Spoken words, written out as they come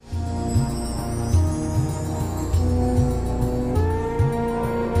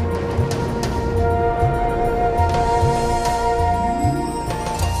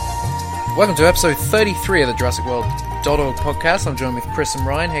Welcome to episode 33 of the JurassicWorld.org podcast. I'm joined with Chris and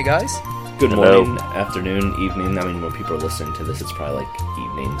Ryan. Hey, guys. Good morning, afternoon, evening. I mean, when people are listening to this, it's probably like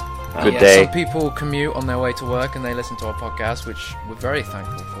evening. Good day. Some people commute on their way to work and they listen to our podcast, which we're very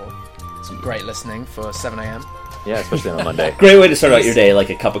thankful for. Some great listening for 7 a.m. Yeah, especially on a Monday. Great way to start out your day, like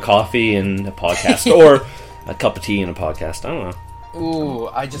a cup of coffee and a podcast, or a cup of tea and a podcast. I don't know. Ooh,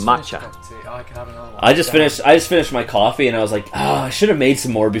 I just Matcha. finished a cup of tea. Oh, I can have another one. I just finished my coffee, and I was like, I should have made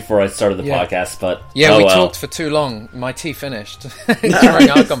some more before I started the podcast, but yeah, we well. talked for too long. My tea finished during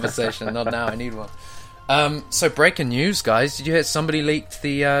our conversation. Not now. I need one. So breaking news, guys. Did you hear somebody leaked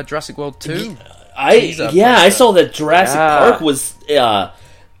the Jurassic World 2? I saw that Jurassic Park was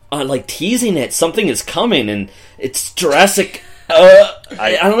like teasing it. Something is coming, and it's Jurassic. I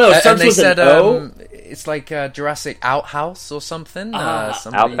don't know. It starts with an O. It's like Jurassic Outhouse or something.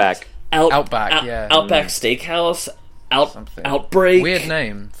 Outback. Outback, yeah. Outback Steakhouse. Outbreak. Weird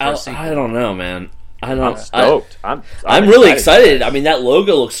name for a sequel. I don't know, man. I'm stoked. I'm really excited. I mean, that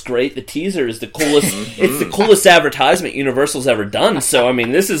logo looks great. The teaser is the coolest. It's the coolest advertisement Universal's ever done. So, I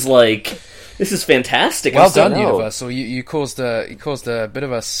mean, this is fantastic. Well done, Universal. You caused a bit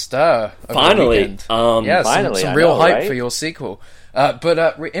of a stir. Finally, finally, some real hype for your sequel.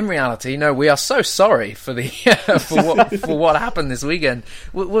 But in reality, no, we are so sorry for the for what happened this weekend.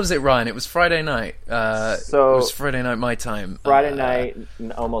 What was it, Ryan? It was Friday night. It was Friday night my time. Friday night,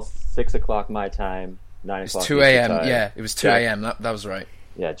 almost 6 o'clock my time. 9 o'clock. It's 2 a.m. Yeah, it was 2 a.m. That was right.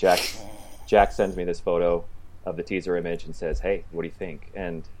 Yeah, Jack sends me this photo of the teaser image and says, "Hey, what do you think?"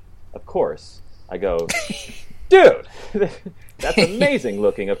 And of course, I go, "Dude, that's amazing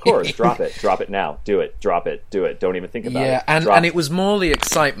looking. Of course, drop it now. Do it. Drop it. Do it. Don't even think about it." Yeah, and it was more the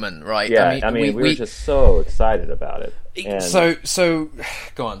excitement, right? Yeah, I mean, we were just so excited about it. And so,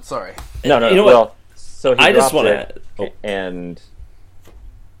 go on. Sorry. No. You know well, what? so he I just dropped want it, and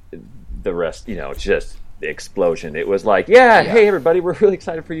the rest, just the explosion. It was like, hey everybody, we're really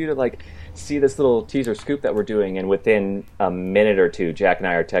excited for you to like see this little teaser scoop that we're doing. And within a minute or two, Jack and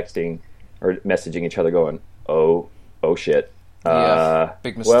I are texting or messaging each other, going, "Oh shit."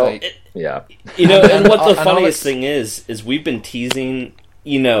 Big mistake. Yeah. And what the funniest thing is we've been teasing,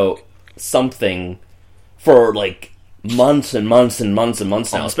 something for like months and months and months and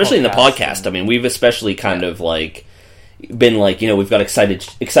months now, especially in the podcast. I mean, we've especially kind of like been like, we've got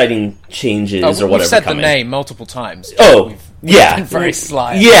exciting changes or whatever. We've said coming. The name multiple times. We've been very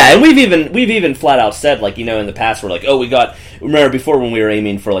sly. Yeah, and we've even flat out said, like, in the past, we're like, remember before when we were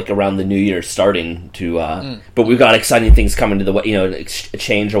aiming for like around the new year starting to, but we've got exciting things coming to the way, a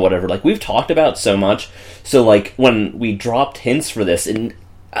change or whatever. Like, we've talked about so much. So like when we dropped hints for this, and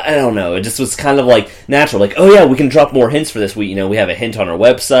I don't know, it just was kind of like natural. Like, we can drop more hints for this. We have a hint on our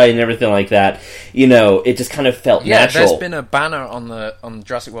website and everything like that. It just kind of felt natural. There's been a banner on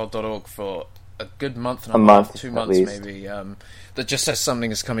JurassicWorld.org for a good month and a half, 2 months maybe, that just says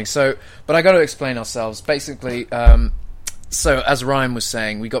something is coming. So, but I got to explain ourselves. Basically, so as Ryan was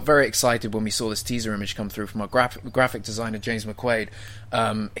saying, we got very excited when we saw this teaser image come through from our graphic designer James McQuaid.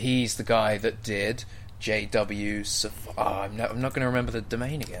 He's the guy that did JW. I'm not going to remember the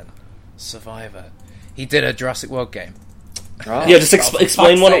domain again. Survivor. He did a Jurassic World game. Oh. Yeah, just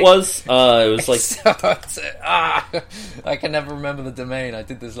explain what it was. It was like I can never remember the domain. I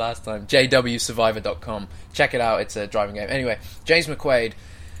did this last time. jwsurvivor.com. Check it out. It's a driving game. Anyway, James McQuaid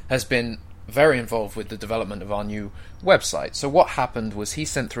has been very involved with the development of our new website. So what happened was he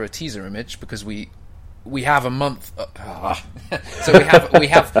sent through a teaser image because we have a month. So we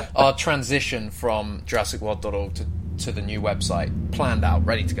have our transition from JurassicWorld.org to the new website planned out,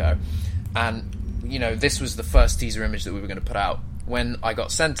 ready to go, and this was the first teaser image that we were going to put out. When I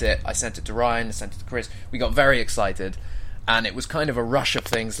sent it to Ryan, I sent it to Chris. We got very excited, and it was kind of a rush of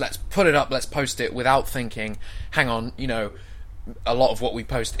things. Let's put it up, let's post it without thinking. Hang on, a lot of what we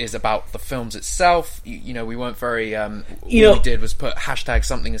post is about the films itself. We weren't very. All we did was put hashtag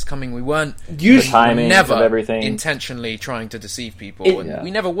something is coming. We weren't never of everything intentionally trying to deceive people,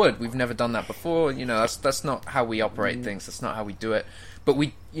 we never would. We've never done that before. That's not how we operate things. That's not how we do it. But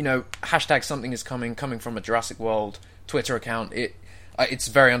we, hashtag something is coming from a Jurassic World Twitter account. It's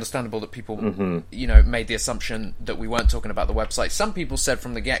very understandable that people, made the assumption that we weren't talking about the website. Some people said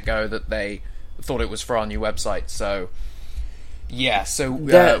from the get-go that they thought it was for our new website. So, yeah. So,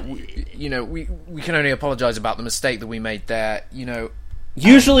 we can only apologize about the mistake that we made there.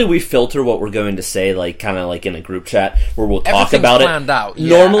 Usually we filter what we're going to say, like, kind of like in a group chat where we'll talk about it. Planned out.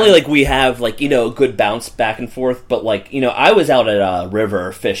 Normally, like, we have, like, a good bounce back and forth, but, like, I was out at a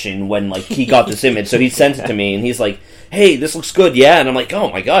river fishing when, like, he got this image, so he sent it to me, and he's like, "Hey, this looks good, yeah," and I'm like,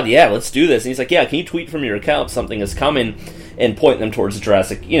 "Oh my god, yeah, let's do this," and he's like, "Yeah, can you tweet from your account, something is coming," and point them towards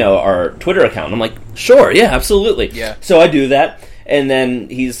Jurassic, our Twitter account. And I'm like, sure, yeah, absolutely. Yeah. So I do that, and then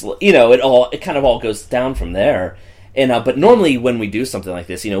he's, it kind of all goes down from there. And but normally when we do something like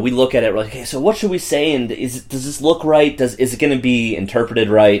this, we look at it, we're like, okay, so what should we say, and does this look right? Is it going to be interpreted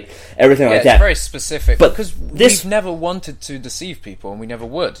right? Everything like that. It's very specific, but because we've never wanted to deceive people, and we never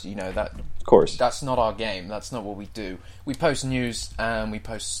would. That, of course, that's not our game. That's not what we do. We post news, and we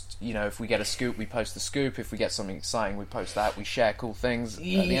post. If we get a scoop, we post the scoop. If we get something exciting, we post that. We share cool things. At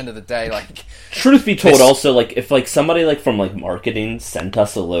the end of the day, truth be told, also, if somebody from marketing sent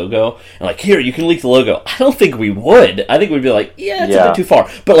us a logo and here, you can leak the logo, I don't think we would. I think we'd be like, it's a bit too far.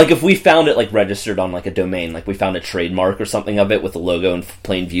 But if we found it registered on a domain, we found a trademark or something of it with a logo in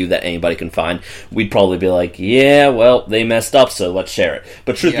plain view that anybody can find, we'd probably be like, yeah, well, they messed up, so let's share it.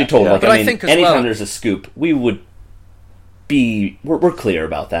 But truth be told, I think anytime there's a scoop, we would we're clear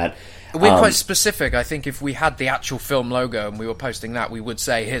about that. We're quite specific. I think if we had the actual film logo and we were posting that, we would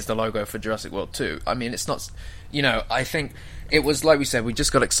say, here's the logo for Jurassic World 2. I mean, it's not... I think it was, like we said, we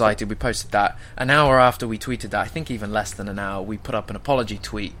just got excited, we posted that. An hour after we tweeted that, I think even less than an hour, we put up an apology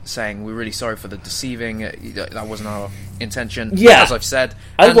tweet saying, we're really sorry for the deceiving, that wasn't our intention, as I've said.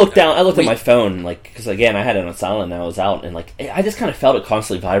 I looked at my phone, because again, I had it on silent and I was out, and I just kind of felt it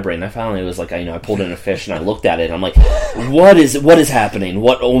constantly vibrating. I finally was I pulled in a fish and I looked at it, and I'm like, what is happening?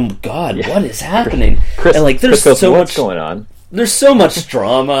 Oh God, what is happening? Chris, and there's so much going on. There's so much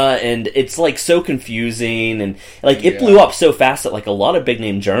drama, and it's so confusing, and it blew up so fast that a lot of big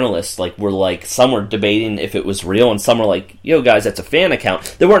name journalists were some were debating if it was real, and some were like, yo guys, that's a fan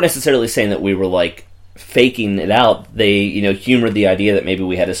account. They weren't necessarily saying that we were faking it out. They humored the idea that maybe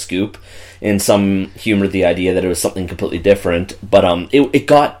we had a scoop, and some humored the idea that it was something completely different. But it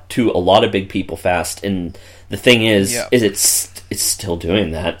got to a lot of big people fast, and the thing is it's still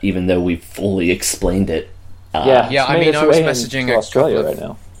doing that, even though we fully explained it. I was messaging to Australia right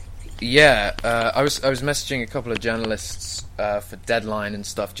now. Yeah, I was messaging a couple of journalists for Deadline and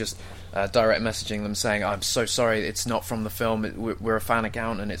stuff, just direct messaging them saying, I'm so sorry, it's not from the film, we're a fan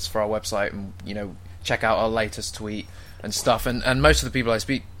account and it's for our website, and check out our latest tweet and stuff. And most of the people I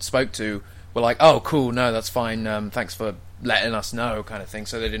spoke to were like, oh cool, no, that's fine, thanks for letting us know, kind of thing,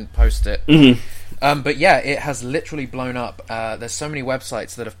 so they didn't post it. But yeah, it has literally blown up. There's so many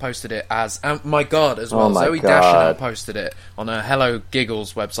websites that have posted it as, my God, as well. Zoe Deschanel posted it on a Hello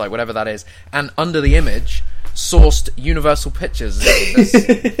Giggles website, whatever that is, and under the image, sourced Universal Pictures.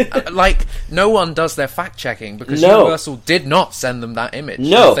 No one does their fact checking because Universal did not send them that image.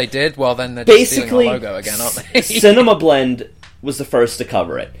 No, if they did, well then they're just stealing our logo again, aren't they? Cinema Blend was the first to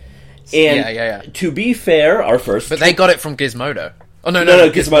cover it. And to be fair, our first... But they got it from Gizmodo. Oh, no,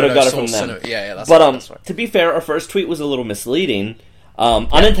 Gizmodo got it from them. That's right. To be fair, our first tweet was a little misleading.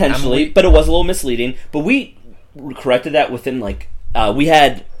 Unintentionally, but it was a little misleading. But we corrected that within, we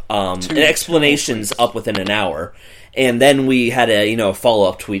had explanations up within an hour. And then we had a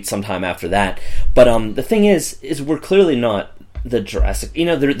follow-up tweet sometime after that. But the thing is we're clearly not the Jurassic...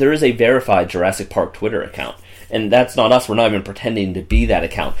 there is a verified Jurassic Park Twitter account. And that's not us. We're not even pretending to be that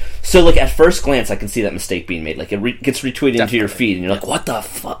account. So, at first glance, I can see that mistake being made. It gets retweeted into your feed, and you're like, what the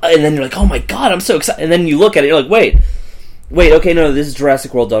fuck? And then you're like, oh my God, I'm so excited. And then you look at it, you're like, wait, okay, no, this is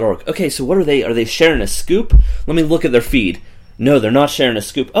JurassicWorld.org. Okay, so what are they? Are they sharing a scoop? Let me look at their feed. No, they're not sharing a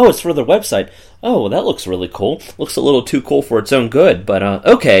scoop. Oh, it's for their website. Oh, well, that looks really cool. Looks a little too cool for its own good, but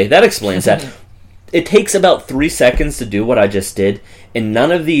okay, that explains that. It takes about 3 seconds to do what I just did, and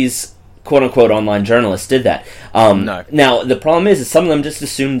none of these quote-unquote online journalists did that. No. Now, the problem is some of them just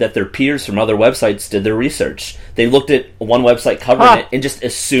assumed that their peers from other websites did their research. They looked at one website covering it and just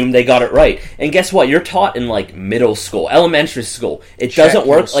assumed they got it right. And guess what? You're taught in, middle school, elementary school. It doesn't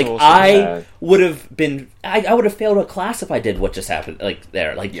work. I would have been... I would have failed a class if I did what just happened,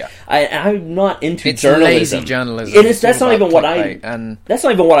 there. I'm not into it's journalism. Lazy journalism. That's not even what That's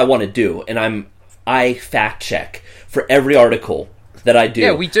not even what I want to do. And I fact-check for every article that I do.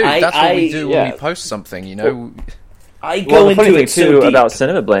 Yeah, we do. That's what we do when we post something, I go the funny into thing it so too deep. about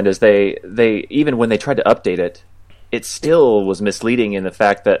Cinema Blend is they even when they tried to update it, it still was misleading in the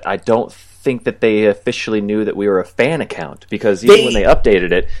fact that I don't think that they officially knew that we were a fan account, because even when they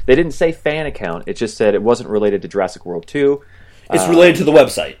updated it, they didn't say fan account. It just said it wasn't related to Jurassic World 2. It's related to the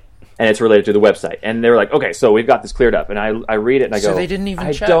website. And it's related to the website. And they're like, okay, so we've got this cleared up. And I read it and I go, so they didn't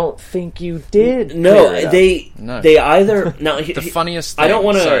even check. I don't think you did. No, they either... Now, the funniest thing... I don't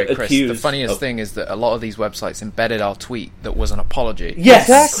want to Chris, accuse... The funniest thing is that a lot of these websites embedded our tweet that was an apology.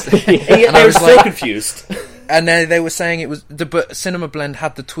 Yes! Exactly. And I was so confused. And then they were saying it was but Cinema Blend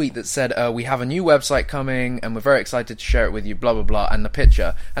had the tweet that said, we have a new website coming and we're very excited to share it with you, blah blah blah, and the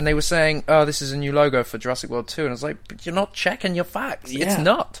picture, and they were saying, oh, this is a new logo for Jurassic World 2, and I was like, but you're not checking your facts. Yeah. It's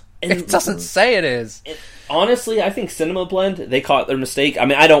not. It doesn't say it is. Honestly, I think Cinema Blend, they caught their mistake. I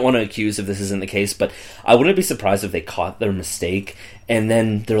mean, I don't want to accuse if this isn't the case, but I wouldn't be surprised if they caught their mistake and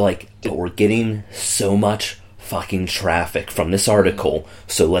then they're like, oh, we're getting so much fucking traffic from this article,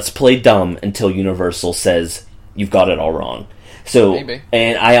 so let's play dumb until Universal says you've got it all wrong. So, Maybe.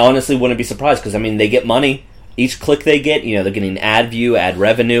 And I honestly wouldn't be surprised because, I mean, they get money. Each click they get, they're getting ad view, ad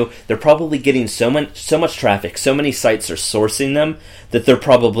revenue. They're probably getting so much traffic. So many sites are sourcing them that they're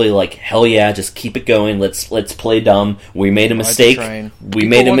probably like, hell yeah, just keep it going. Let's play dumb. We made a mistake. We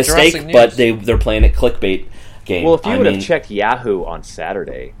made a mistake, but they're playing a clickbait game. Well, if you would have checked Yahoo on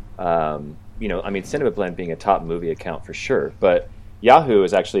Saturday, Cinema Blend being a top movie account for sure, but Yahoo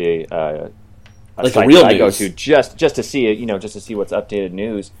is actually a like site a real that I go news. to just to see it, just to see what's updated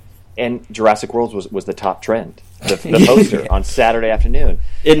news. And Jurassic World was the top trend, the poster on Saturday afternoon.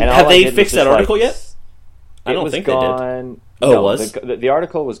 And have all I they did fixed was that just, article yet? I don't think gone, they did. Oh, no, it was? The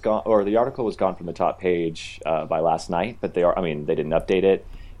article was gone, or the article was gone from the top page by last night. But they didn't update it.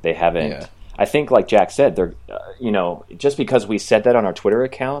 They haven't. Yeah. I think, like Jack said, they're just because we said that on our Twitter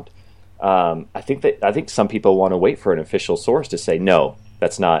account. I think some people want to wait for an official source to say no,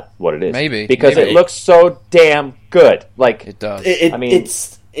 that's not what it is. Maybe because it looks so damn good. Like it does.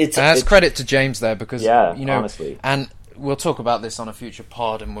 It's has credit to James there because honestly, and we'll talk about this on a future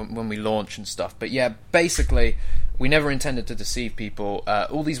pod and when we launch and stuff. But yeah, basically, we never intended to deceive people.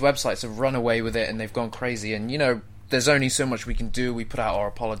 All these websites have run away with it and they've gone crazy. And there's only so much we can do. We put out our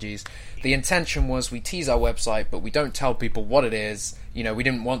apologies. The intention was we tease our website, but we don't tell people what it is. We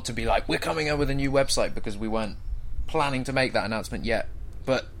didn't want to be like, we're coming up with a new website, because we weren't planning to make that announcement yet.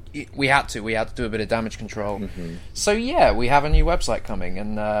 But we had to do a bit of damage control. Mm-hmm. So yeah, we have a new website coming,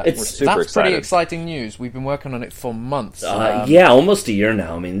 and we're super that's excited. pretty exciting news. We've been working on it for months. Almost a year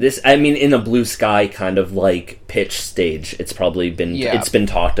now. I mean, in a blue sky kind of like pitch stage, it's probably been it's been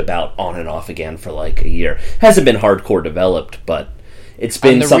talked about on and off again for like a year. Hasn't been hardcore developed, but it's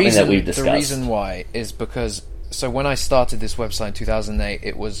been something that we've discussed. The reason why is because when I started this website in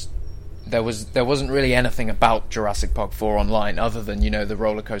 2008, there wasn't really anything about Jurassic Park 4 online other than the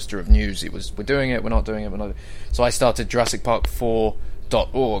roller coaster of news. It was, we're doing it, we're not doing it, we're not. So I started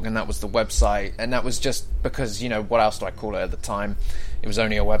JurassicPark4.org, and that was the website, and that was just because what else do I call it at the time? It was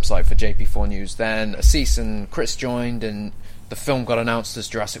only a website for JP4 News. Then Assis and Chris joined, and the film got announced as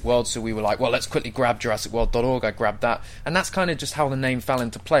Jurassic World, so we were like, well, let's quickly grab JurassicWorld.org. I grabbed that, and that's kind of just how the name fell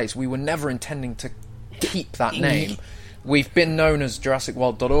into place. We were never intending to keep that name. We've been known as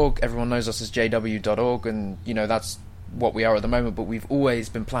JurassicWorld.org. Everyone knows us as JW.org, and that's what we are at the moment. But we've always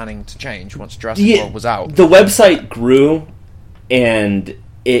been planning to change once Jurassic World was out. The website grew, and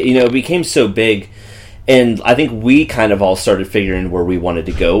it became so big, and I think we kind of all started figuring where we wanted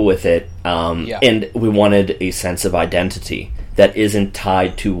to go with it. And we wanted a sense of identity that isn't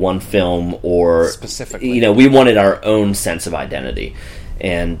tied to one film or specifically. We wanted our own sense of identity,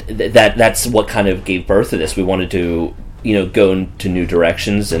 and that's what kind of gave birth to this. We wanted to go into new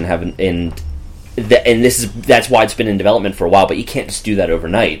directions and have that's why it's been in development for a while. But you can't just do that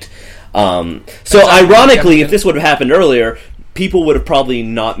overnight. So ironically, if this would have happened earlier, people would have probably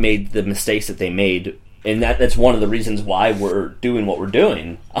not made the mistakes that they made, and that's one of the reasons why we're doing what we're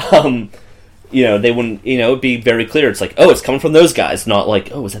doing. They wouldn't. It'd be very clear. It's like, oh, it's coming from those guys, not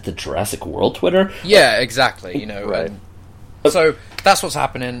like, oh, is that the Jurassic World Twitter? Yeah, exactly. Right. So that's what's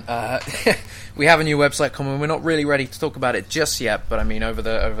happening. We have a new website coming. We're not really ready to talk about it just yet, but I mean, over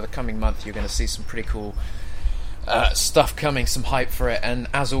the coming month, you're going to see some pretty cool stuff coming, some hype for it. And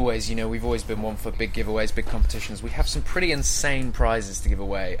as always, we've always been one for big giveaways, big competitions. We have some pretty insane prizes to give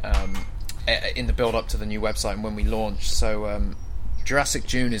away in the build up to the new website and when we launch. So Jurassic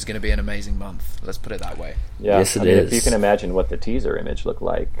June is going to be an amazing month. Let's put it that way. Yeah, yes, it is. If you can imagine what the teaser image looked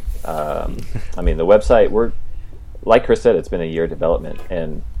like. The website, like Chris said, it's been a year development,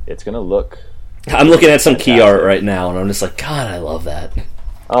 and it's going to look... I'm looking at some key art right now, and I'm just like, God, I love that.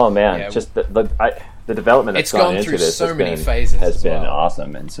 Oh, man. Just the development that's gone into this so many phases has been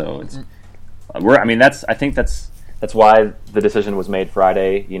awesome. And so it's... I think that's why the decision was made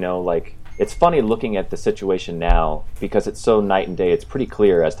Friday. It's funny looking at the situation now because it's so night and day. It's pretty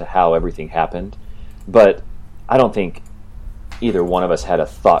clear as to how everything happened. But I don't think either one of us had a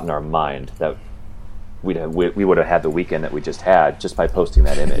thought in our mind that we would have had the weekend that we just had just by posting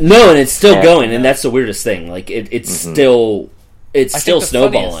that image. No, and it's still going, and that's the weirdest thing. Like it's still I think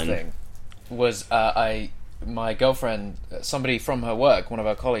snowballing. The funniest thing was I my girlfriend, somebody from her work, one of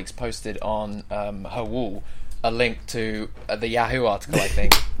her colleagues, posted on her wall a link to the Yahoo article, I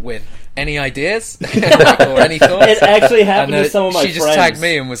think, with any ideas or any thoughts. It actually happened to some of my friends. She just friends. tagged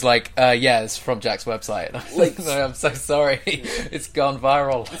me and was like, yeah, it's from Jack's website. And I was like, no, I'm so sorry. It's gone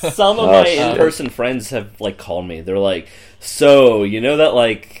viral. Some of my in-person friends have, like, called me. They're like, so, you know that,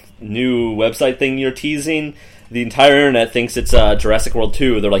 like, new website thing you're teasing? The entire internet thinks it's Jurassic World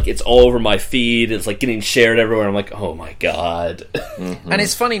 2. They're like, it's all over my feed. It's like getting shared everywhere. I'm like, oh my god. Mm-hmm. And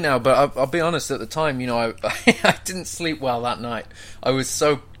it's funny now, but I'll be honest. At the time, I didn't sleep well that night. I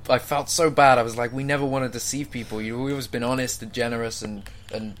felt so bad. I was like, we never want to deceive people. We've always been honest and generous, and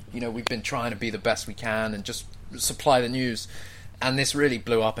we've been trying to be the best we can and just supply the news. And this really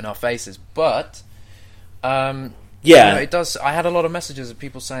blew up in our faces. But yeah, it does. I had a lot of messages of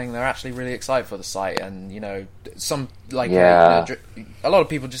people saying they're actually really excited for the site, and some like a lot of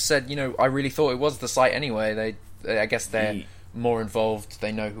people just said, I really thought it was the site anyway. I guess they're more involved.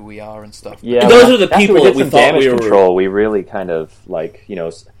 They know who we are and stuff. Yeah, those are the people that we thought we were. Control, we really kind of like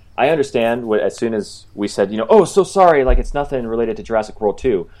I understand as soon as we said oh, so sorry, like it's nothing related to Jurassic World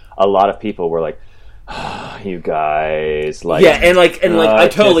 2. A lot of people were like, you guys, like, yeah, and I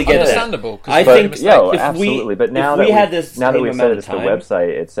totally get that. Understandable. I think, absolutely. But now that we said it's the website,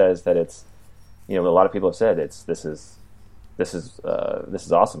 it says that it's, a lot of people have said this is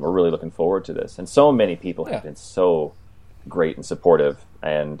awesome. We're really looking forward to this, and so many people have been so great and supportive,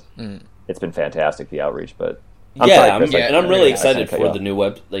 and it's been fantastic, the outreach. But I'm really excited for the new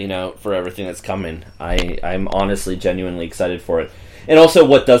web, for everything that's coming. I'm honestly genuinely excited for it. And also,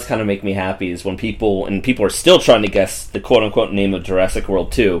 what does kind of make me happy is when people are still trying to guess the quote-unquote name of Jurassic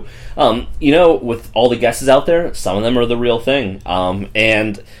World 2. With all the guesses out there, some of them are the real thing.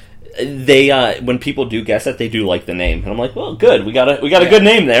 And they, when people do guess it, they do like the name. And I'm like, well, good. We got a good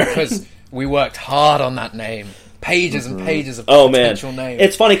name there. Because we worked hard on that name. Pages and pages of potential names.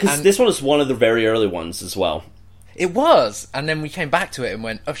 It's funny, because this one was one of the very early ones as well. It was, and then we came back to it and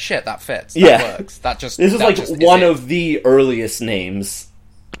went, "Oh shit, that fits. That works. This is one of the earliest names."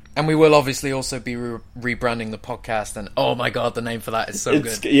 And we will obviously also be rebranding the podcast. And oh my god, the name for that is so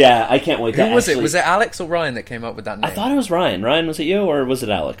good. Yeah, I can't wait. Who was it? Was it Alex or Ryan that came up with that name? I thought it was Ryan. Ryan, was it you or was it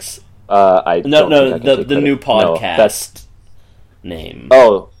Alex? The new podcast name.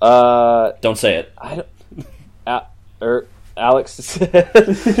 Oh, don't say it. Alex.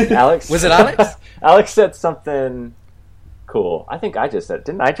 Alex. Was it Alex? Alex said something cool. I think I just said it.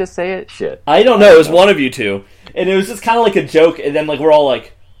 Didn't I just say it? Shit. I don't know. It was one of you two. And it was just kind of like a joke, and then we're all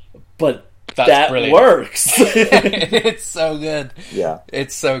like, but that brilliant. Works. It's so good. Yeah.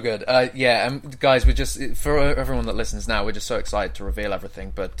 It's so good. And guys, we're just, for everyone that listens now, we're just so excited to reveal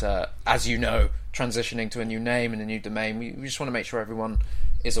everything. But as you know, transitioning to a new name and a new domain, we just want to make sure everyone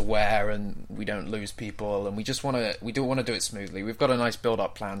is aware and we don't lose people, and we do want to do it smoothly. We've got a nice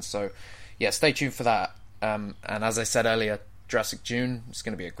build-up plan, so yeah, stay tuned for that. And as I said earlier, Jurassic June is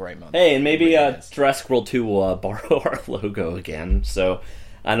going to be a great month. Hey, and maybe Jurassic World 2 will borrow our logo again, so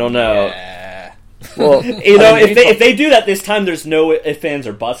I don't know. Yeah. Well, if they do that this time, there's no ifs, ands,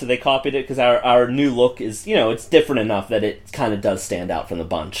 or buts that they copied it, because our new look is, it's different enough that it kind of does stand out from the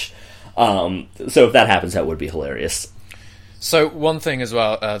bunch. So if that happens, that would be hilarious. So one thing as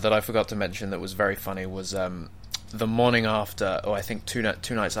well that I forgot to mention that was very funny was the morning after, or I think two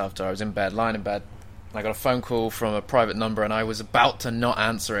nights after, I was in bed, lying in bed. I got a phone call from a private number, and I was about to not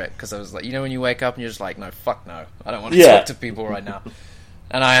answer it because I was like, when you wake up and you're just like, no, fuck no, I don't want to talk to people right now.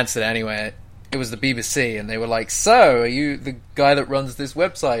 And I answered it anyway. It was the BBC, and they were like, so, are you the guy that runs this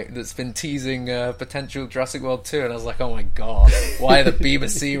website that's been teasing potential Jurassic World 2? And I was like, oh my god, why are the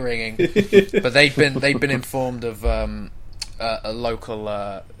BBC ringing? But they'd been informed of a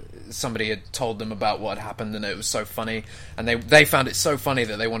local... somebody had told them about what had happened, and it was so funny, and they found it so funny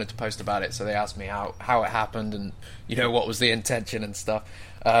that they wanted to post about it, so they asked me how it happened and what was the intention and stuff.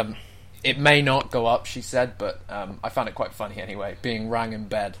 It may not go up, she said, but I found it quite funny anyway, being rang in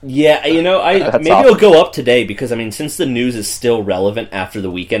bed. Yeah, maybe awesome. It'll go up today, because since the news is still relevant after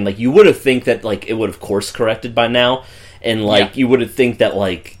the weekend, you would have think that it would have course corrected by now, and you would have think that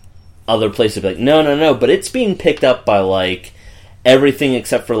other places would be no, but it's being picked up by everything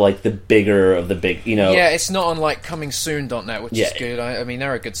except for the bigger of the big, Yeah, it's not on comingsoon.net, which is good. I mean,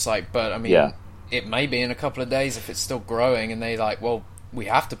 they're a good site, but it may be in a couple of days if it's still growing, and they we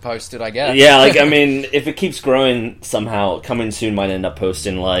have to post it, I guess. Yeah, if it keeps growing somehow, Coming Soon might end up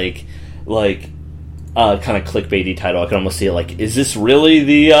posting kind of clickbaity title. I can almost see it is this really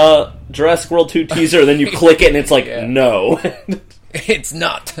the Jurassic World 2 teaser? And then you click it and it's no. It's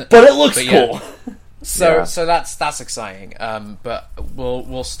not. But it looks cool. So that's exciting. But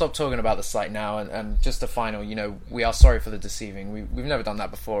we'll stop talking about the site now, and just a final. We are sorry for the deceiving. We've never done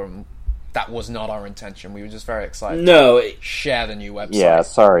that before, and that was not our intention. We were just very excited. to share the new website. Yeah,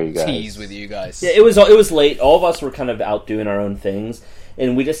 sorry, you guys. Tease with you guys. Yeah, it was late. All of us were kind of out doing our own things,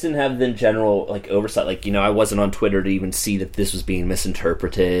 and we just didn't have the general oversight. I wasn't on Twitter to even see that this was being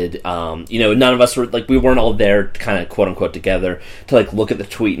misinterpreted. None of us were we weren't all there, kind of quote unquote together to look at the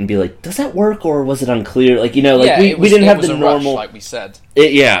tweet and be like, does that work or was it unclear? We didn't have the normal rush, like we said.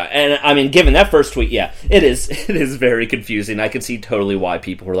 And I mean, given that first tweet, it is very confusing. I can see totally why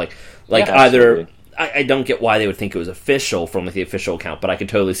people were either. I don't get why they would think it was official from the official account, but I could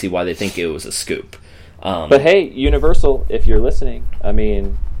totally see why they think it was a scoop. But hey, Universal, if you're listening, I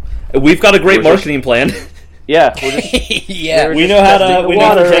mean, we've got a great marketing plan. Yeah, we know how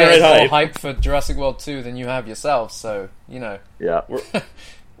to generate hype for Jurassic World 2 than you have yourself. So yeah,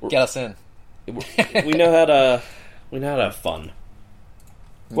 get us in. we know how to have fun.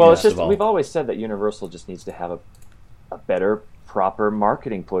 Well, it's just we've always said that Universal just needs to have a better, proper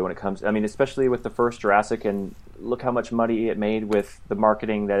marketing ploy when it comes. I mean, especially with the first Jurassic, and look how much money it made with the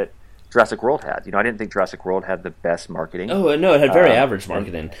marketing that Jurassic World had. I didn't think Jurassic World had the best marketing. Oh, no, it had very average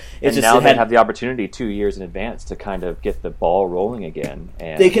marketing. Now they have the opportunity 2 years in advance to kind of get the ball rolling again.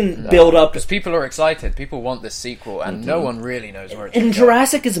 And they can build up. Because people are excited. People want this sequel, and no one really knows where it's going. And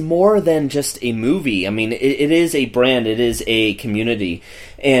Jurassic is more than just a movie. I mean, it is a brand. It is a community.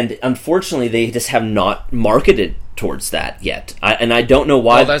 And unfortunately, they just have not marketed towards that yet, and I don't know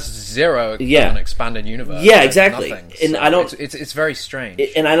why. Well, there's zero an expanded universe. Yeah, exactly. Nothing, and I don't. It's very strange.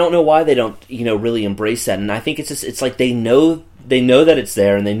 And I don't know why they don't, really embrace that. And I think it's like they know that it's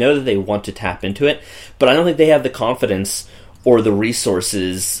there, and they know that they want to tap into it, but I don't think they have the confidence or the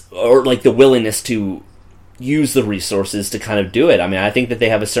resources or the willingness to use the resources to kind of do it. I mean, I think that they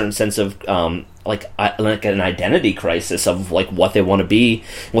have a certain sense of an identity crisis of what they want to be,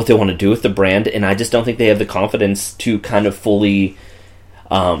 what they want to do with the brand, and I just don't think they have the confidence to kind of fully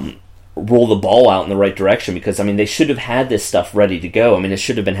roll the ball out in the right direction, because I mean, they should have had this stuff ready to go. I mean, it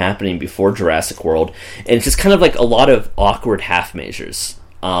should have been happening before Jurassic World, and it's just kind of a lot of awkward half measures.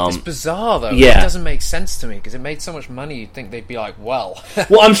 It's bizarre, though. Yeah. It doesn't make sense to me, because it made so much money, you'd think they'd be well,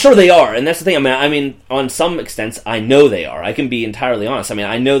 I'm sure they are, and that's the thing. I mean, on some extents, I know they are. I can be entirely honest. I mean,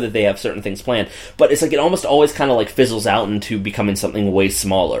 I know that they have certain things planned, but it's it almost always kind of fizzles out into becoming something way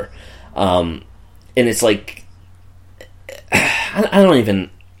smaller. And it's I don't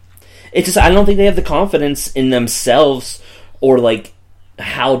even... It's just, I don't think they have the confidence in themselves or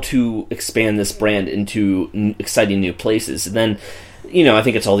how to expand this brand into exciting new places. And then, I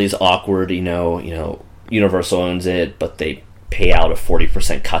think it's all these awkward, Universal owns it, but they pay out a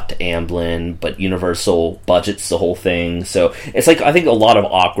 40% cut to Amblin, but Universal budgets the whole thing. So it's I think a lot of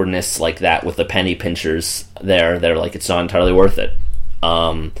awkwardness like that with the penny pinchers there. They're it's not entirely worth it.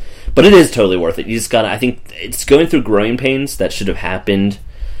 But it is totally worth it. You just gotta, I think it's going through growing pains that should have happened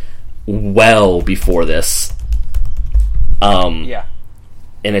well before this. And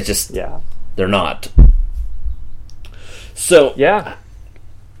it just, they're not. So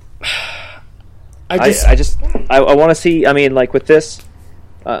I want to see. I mean, with this,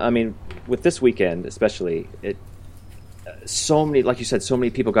 with this weekend especially, so many, like you said, so many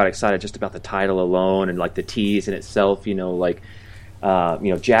people got excited just about the title alone and the tease in itself. Jack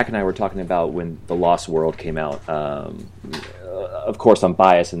and I were talking about when The Lost World came out. Of course, I'm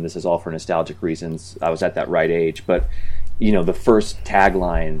biased, and this is all for nostalgic reasons. I was at that right age, but the first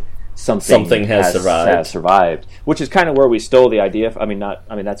tagline. Something has survived, which is kind of where we stole the idea.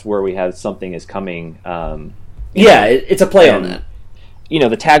 That's where we had something is coming. It's a play on that.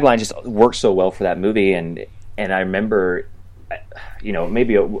 The tagline just works so well for that movie, and I remember,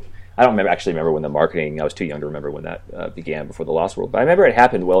 maybe I don't remember when the marketing. I was too young to remember when that began before The Lost World, but I remember it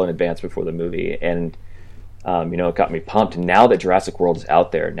happened well in advance before the movie, and it got me pumped. Now that Jurassic World is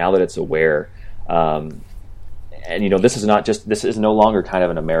out there, now that it's aware. And this is no longer kind of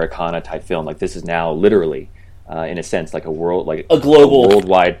an Americana type film. This is now literally, in a sense, a global,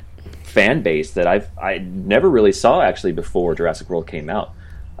 worldwide fan base that I never really saw actually before Jurassic World came out.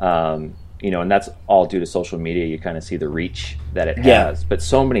 And that's all due to social media. You kind of see the reach that it has. But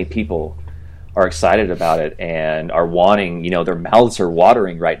so many people are excited about it and are wanting. Their mouths are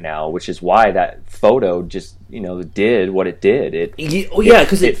watering right now, which is why that photo just did what it did.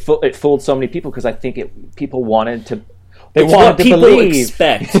 Because it fooled so many people, because I think people wanted to. It's what people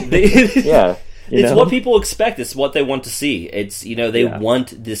expect. It's what people expect. It's what they want to see. It's they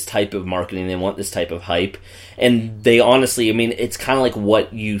want this type of marketing. They want this type of hype, and they honestly, it's kind of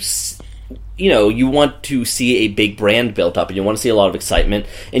what you you want to see a big brand built up, and you want to see a lot of excitement,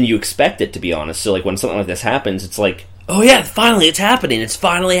 and you expect it, to be honest. So, like, when something like this happens, it's like, oh yeah, finally it's happening. It's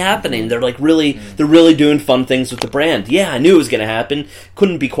finally happening. They're like they're really doing fun things with the brand. Yeah, I knew it was going to happen.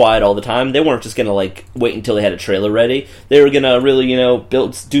 Couldn't be quiet all the time. They weren't just going to like wait until they had a trailer ready. They were going to really,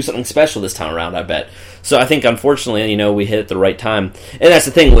 do something special this time around, I bet. So I think, unfortunately, we hit at the right time. And that's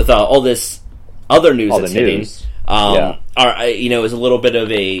the thing with all this other news that's hitting. Is a little bit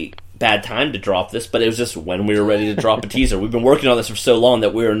of a bad time to drop this, but it was just when we were ready to drop a teaser. We've been working on this for so long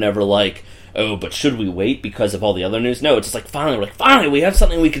that we were never like, oh, but should we wait because of all the other news? No, it's just like, finally, we have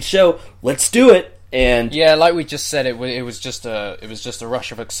something we could show. Let's do it. And yeah, like we just said, it was just a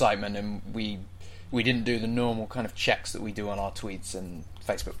rush of excitement, and we didn't do the normal kind of checks that we do on our tweets and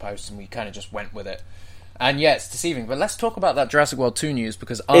Facebook posts, and we kind of just went with it. And yeah, it's deceiving. But let's talk about that Jurassic World 2 news,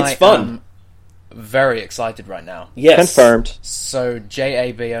 because I am very excited right now. Yes. Confirmed. So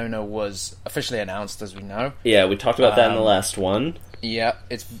J.A. Bayona was officially announced, as we know. Yeah, we talked about that in the last one. Yeah,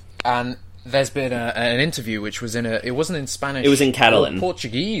 and there's been an interview which was it wasn't in Spanish. It was in Catalan. Or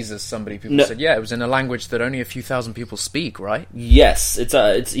Portuguese, as people said. Yeah, it was in a language that only a few thousand people speak, right? Yes, it's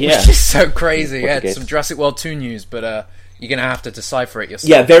yeah. Which is so crazy. Yeah, it's some Jurassic World 2 news, but you're going to have to decipher it yourself.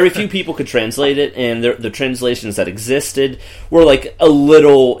 Yeah, very few people could translate it, and the translations that existed were like a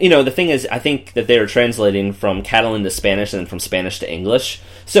little... the thing is, I think that they were translating from Catalan to Spanish and then from Spanish to English.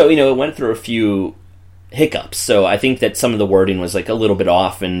 So, it went through a few hiccups. So I think that some of the wording was like a little bit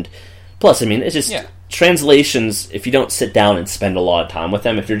off, and plus, it's just... Yeah. Translations, if you don't sit down and spend a lot of time with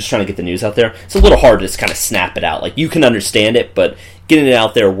them, if you're just trying to get the news out there, it's a little hard to just kind of snap it out. Like, you can understand it, but getting it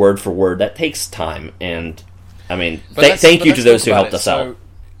out there word for word, that takes time, and... thank you to those who helped us out.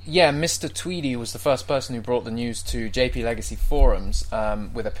 Yeah, Mr. Tweedy was the first person who brought the news to JP Legacy Forums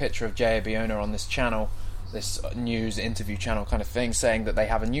with a picture of J.A. Bayona on this channel, this news interview channel kind of thing, saying that they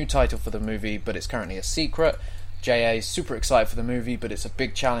have a new title for the movie, but it's currently a secret. J.A. is super excited for the movie, but it's a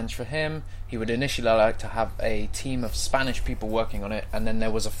big challenge for him. He would initially like to have a team of Spanish people working on it, and then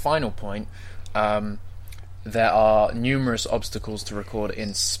there was a final point. There are numerous obstacles to record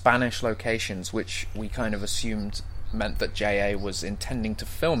in Spanish locations, which we kind of assumed meant that J.A. was intending to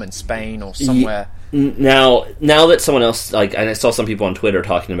film in Spain or somewhere. Now that someone else, and I saw some people on Twitter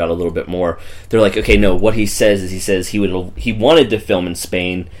talking about it a little bit more, they're like, okay, no, what he says is he wanted to film in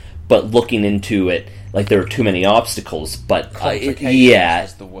Spain, but looking into it, like there were too many obstacles. But yeah,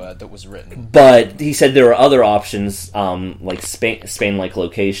 was the word that was written. But he said there were other options, like Spain-like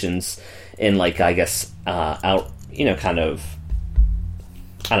locations. In I guess out kind of,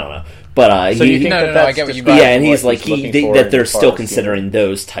 I don't know, but so you think that's I get what you mean. Yeah, and he's like that they're still considering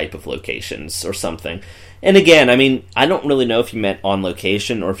those type of locations or something. And again, I don't really know if he meant on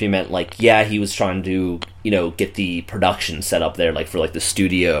location or if he meant he was trying to get the production set up there for the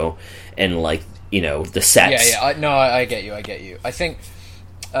studio and the sets. Yeah, I get you. I think.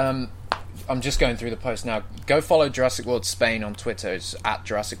 I'm just going through the post now. Go follow Jurassic World Spain on Twitter. It's at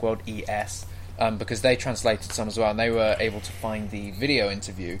Jurassic World ES, because they translated some as well, and they were able to find the video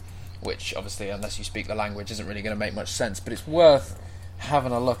interview, which obviously, unless you speak the language, isn't really going to make much sense, but it's worth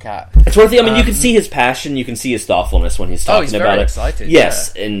having a look at. It's worth it. You can see his passion, you can see his thoughtfulness when he's talking about it. Excited.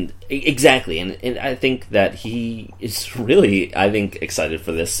 Yes, yeah. And exactly, and I think that he is really, excited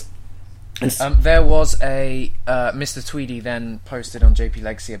for this. There was a Mr. Tweedy then posted on JP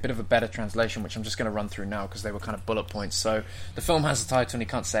Legacy a bit of a better translation, which I'm just going to run through now because they were kind of bullet points. So the film has a title and he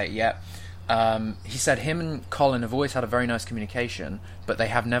can't say it yet. He said him and Colin have always had a very nice communication, but they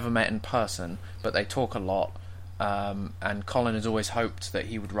have never met in person, but they talk a lot. And Colin has always hoped that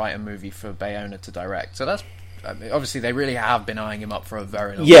he would write a movie for Bayona to direct. So that's obviously they really have been eyeing him up for a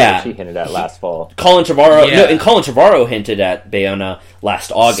very long time. He hinted at last fall. Colin Trevorrow hinted at Bayona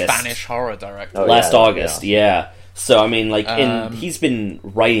last August. Spanish horror director. August, yeah. So he's been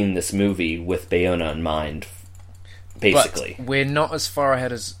writing this movie with Bayona in mind, basically. But we're not as far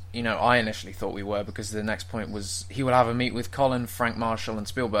ahead as I initially thought we were, because the next point was he will have a meet with Colin, Frank Marshall, and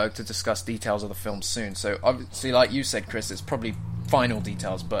Spielberg to discuss details of the film soon. So obviously, like you said, Chris, it's probably final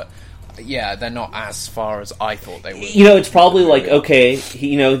details, but. Yeah, they're not as far as I thought they would. It's probably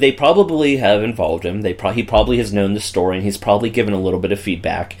they probably have involved him. He probably has known the story, and he's probably given a little bit of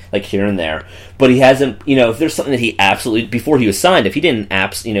feedback, here and there. But he hasn't, if there's something that he absolutely, before he was signed, if he didn't,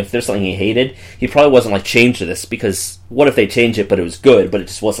 if there's something he hated, he probably wasn't change to this, because what if they change it, but it was good, but it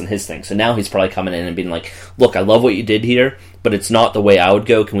just wasn't his thing. So now he's probably coming in and being like, look, I love what you did here, but it's not the way I would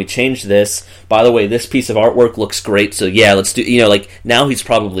go. Can we change this? By the way, this piece of artwork looks great, so yeah, let's do, now he's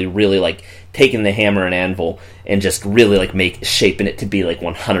probably really, taking the hammer and anvil and just really, shaping it to be,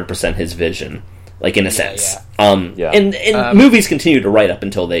 100% his vision, in a sense. Yeah. And movies continue to write up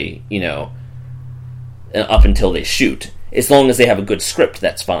until they, up until they shoot. As long as they have a good script,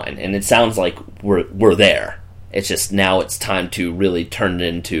 that's fine. And it sounds like we're there. It's just now it's time to really turn it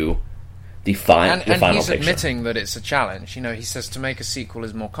into the final and he's picture. Admitting that it's a challenge. You know, he says to make a sequel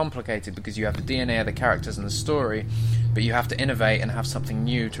is more complicated because you have the DNA of the characters and the story, but you have to innovate and have something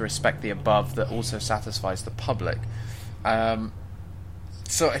new to respect the above that also satisfies the public.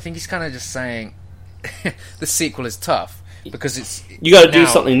 So I think he's kind of just saying the sequel is tough because it's you got to do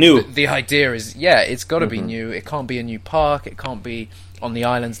something new. The idea is, it's got to be new. It can't be a new park. It can't be on the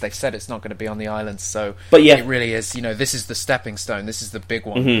islands. They've said it's not going to be on the islands, so it really is. You know, this is the stepping stone. This is the big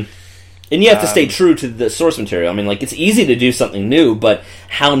one. Mm-hmm. And you have to stay true to the source material. I mean, like, it's easy to do something new, but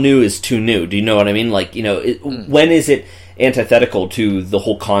how new is too new? Do you know what I mean? Like, you know, when is it antithetical to the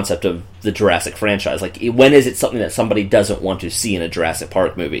whole concept of the Jurassic franchise? Like, when is it something that somebody doesn't want to see in a Jurassic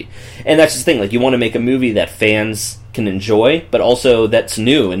Park movie? And that's the thing. Like, you want to make a movie that fans can enjoy, but also that's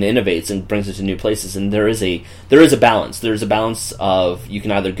new and innovates and brings it to new places. And there is a balance. There's a balance of you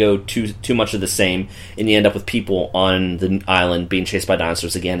can either go too much of the same, and you end up with people on the island being chased by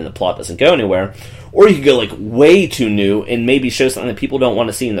dinosaurs again, and the plot doesn't go anywhere, or you can go like way too new and maybe show something that people don't want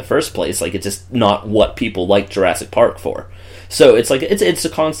to see in the first place. Like, it's just not what people like Jurassic Park for. So it's like it's a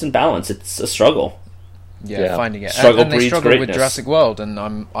constant balance. It's a struggle. Yeah, finding it. Struggle and they breeds struggle greatness. with Jurassic World, and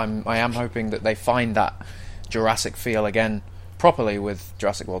I am hoping that they find that Jurassic feel again properly with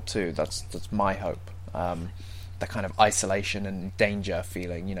Jurassic World 2. That's my hope. The kind of isolation and danger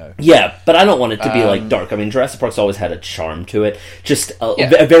feeling, you know. Yeah, but I don't want it to be like dark. I mean, Jurassic Park's always had a charm to it, just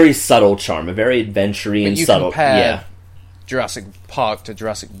a very subtle charm, a very adventure-y and subtle. Compare Jurassic Park to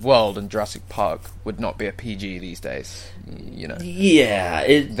Jurassic World, and Jurassic Park would not be a PG these days. You know.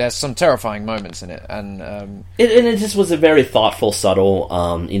 Yeah, there's some terrifying moments in it, and it just was a very thoughtful,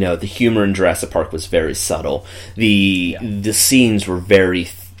 subtle. You know, the humor in Jurassic Park was very subtle. The scenes were very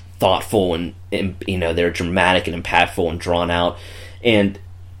thoughtful and you know, they're dramatic and impactful and drawn out, and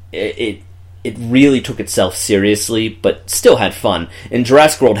it really took itself seriously, but still had fun. And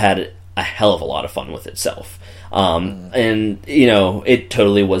Jurassic World had a hell of a lot of fun with itself. And, you know, it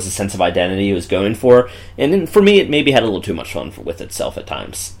totally was a sense of identity it was going for. And then for me, it maybe had a little too much fun with itself at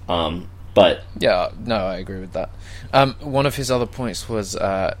times. But... Yeah, no, I agree with that. One of his other points was,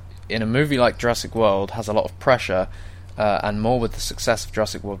 in a movie like Jurassic World, has a lot of pressure, and more with the success of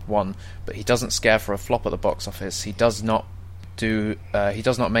Jurassic World 1, but he doesn't scare for a flop at the box office. He does not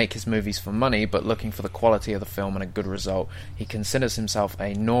make his movies for money, but looking for the quality of the film and a good result. He considers himself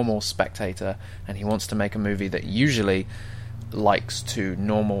a normal spectator, and he wants to make a movie that usually likes to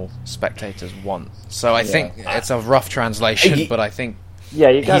normal spectators want. So I think it's a rough translation, but I think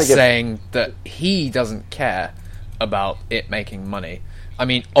he's saying that he doesn't care about it making money. I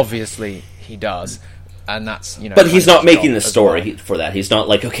mean, obviously he does. And that's, you know, but he's not making the story for that. He's not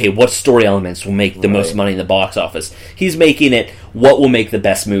like, okay, what story elements will make the most money in the box office? He's making it what will make the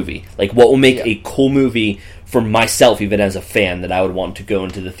best movie. Like, what will make a cool movie for myself, even as a fan, that I would want to go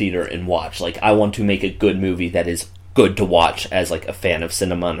into the theater and watch. Like, I want to make a good movie that is good to watch as, like, a fan of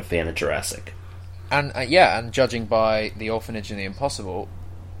cinema and a fan of Jurassic. And, and judging by The Orphanage and The Impossible,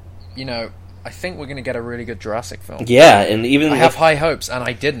 you know, I think we're going to get a really good Jurassic film. Yeah, and even... I have high hopes, and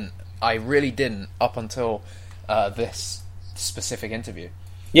I didn't. I really didn't up until this specific interview.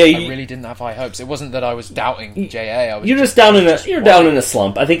 Yeah, I really didn't have high hopes. It wasn't that I was doubting JA. You're just down in a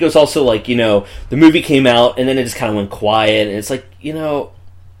slump. I think it was also like, you know, the movie came out and then it just kind of went quiet, and it's like, you know,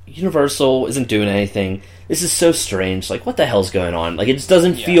 Universal isn't doing anything. This is so strange. Like, what the hell's going on? Like, it just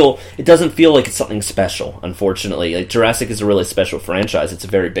doesn't feel. It doesn't feel like it's something special. Unfortunately, like, Jurassic is a really special franchise. It's a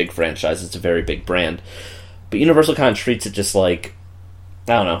very big franchise. It's a very big brand, but Universal kind of treats it just like,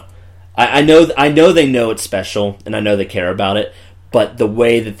 I don't know. I know they know it's special, and I know they care about it, but the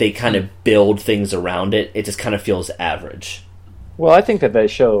way that they kind of build things around it, it just kind of feels average. Well, I think that they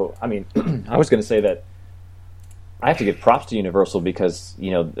show... I mean, I was going to say that I have to give props to Universal because,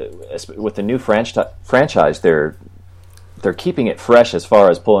 you know, with the new franchise, they're keeping it fresh as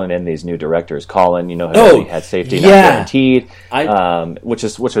far as pulling in these new directors. Colin, you know, has already had Safety Not Guaranteed, which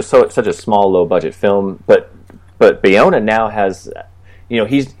is such a small, low-budget film, but Bayona now has... You know,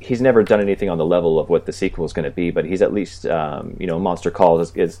 he's never done anything on the level of what the sequel is going to be, but he's at least, you know, Monster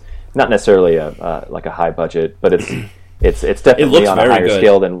Calls is not necessarily like a high budget, but it's definitely on a higher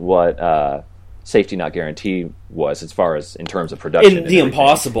scale than what Safety Not Guaranteed was, as far as in terms of production. And The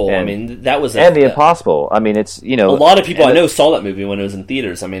Impossible, I mean, that was... The Impossible, I mean, it's, you know... A lot of people I know saw that movie when it was in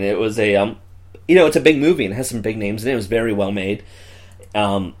theaters. I mean, it was a, you know, it's a big movie and it has some big names in it. It was very well made.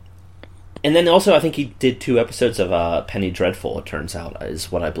 And then also, I think he did 2 episodes of Penny Dreadful, it turns out,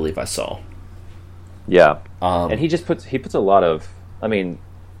 is what I believe I saw. Yeah. And he puts a lot of... I mean,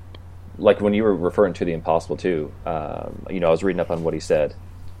 like when you were referring to The Impossible too, you know, I was reading up on what he said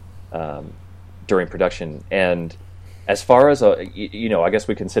during production, and as far as you know, I guess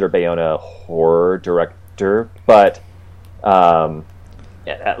we consider Bayona a horror director, but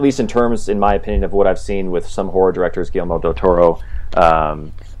at least in terms, in my opinion, of what I've seen with some horror directors, Guillermo del Toro,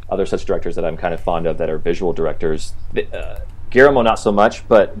 other such directors that I'm kind of fond of that are visual directors. Guillermo not so much,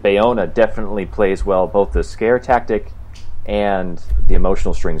 but Bayona definitely plays well both the scare tactic and the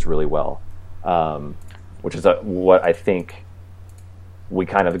emotional strings really well, which is what I think we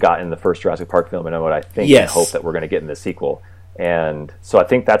kind of got in the first Jurassic Park film, and what I think and hope that we're going to get in the sequel. And so I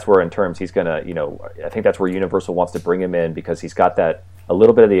think that's where, in terms, he's going to, you know, I think that's where Universal wants to bring him in, because he's got that, a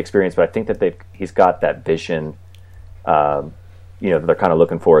little bit of the experience, but I think that he's got that vision, you know, that they're kind of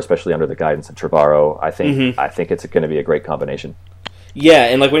looking for, especially under the guidance of Trevorrow. I think it's going to be a great combination. Yeah,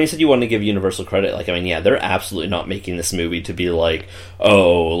 and like when you said you wanted to give Universal credit, like, I mean, yeah, they're absolutely not making this movie to be like,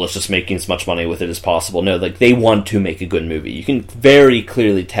 oh, let's just make as much money with it as possible. No, like, they want to make a good movie. You can very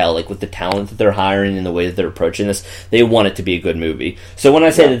clearly tell, like, with the talent that they're hiring and the way that they're approaching this, they want it to be a good movie. So when I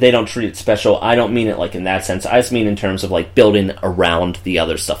say that they don't treat it special, I don't mean it like in that sense. I just mean in terms of like building around the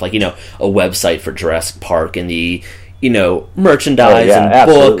other stuff, like, you know, a website for Jurassic Park and the, you know, merchandise and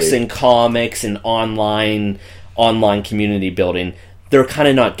books and comics and online community building. They're kind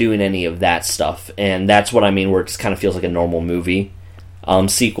of not doing any of that stuff, and that's what I mean, where it just kind of feels like a normal movie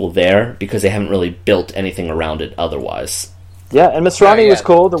sequel there, because they haven't really built anything around it otherwise. Yeah, and Masrani was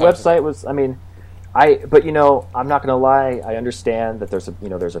cool. The website was, I mean, but you know, I'm not going to lie. I understand that there's a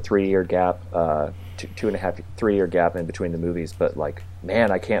 3-year gap, 2.5, 3-year gap in between the movies. But like,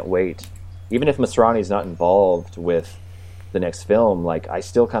 man, I can't wait. Even if Masrani's not involved with the next film, like, I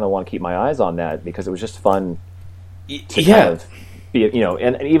still kind of want to keep my eyes on that, because it was just fun to kind of be, you know,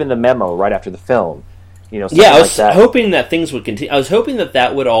 and even the memo right after the film, you know. Yeah, I was hoping that things would continue. I was hoping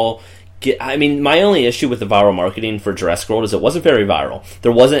that would all get. I mean, my only issue with the viral marketing for Jurassic World is it wasn't very viral.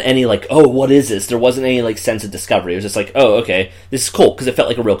 There wasn't any like, oh, what is this? There wasn't any like sense of discovery. It was just like, oh, okay, this is cool, because it felt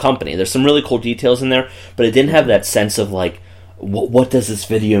like a real company. There's some really cool details in there, but it didn't have that sense of like, what does this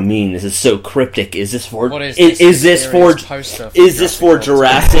video mean? This is so cryptic. Is this for? What is this for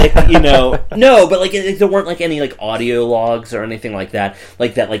Jurassic? You know, no, but like there weren't like any like audio logs or anything like that.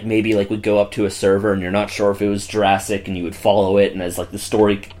 Like maybe like would go up to a server and you're not sure if it was Jurassic, and you would follow it, and as like the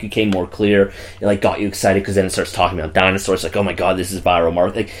story became more clear, it like got you excited, because then it starts talking about dinosaurs. Like, oh my god, this is viral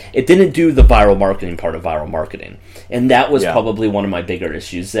marketing. Like, it didn't do the viral marketing part of viral marketing, and that was probably one of my bigger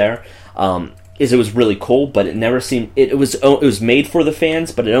issues there. Is it was really cool, but it never seemed it was made for the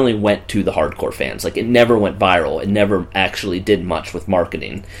fans, but it only went to the hardcore fans. Like, it never went viral. It never actually did much with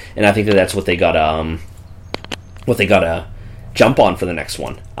marketing, and I think that's what they got jump on for the next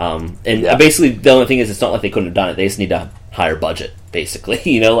one. Basically, the only thing is, it's not like they couldn't have done it. They just need a higher budget, basically.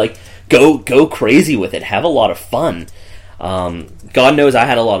 You know, like, go crazy with it. Have a lot of fun. God knows I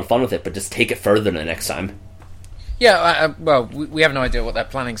had a lot of fun with it, but just take it further the next time. Yeah, well, we have no idea what they're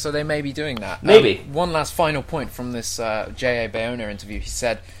planning, so they may be doing that. Maybe. One last final point from this J.A. Bayona interview. He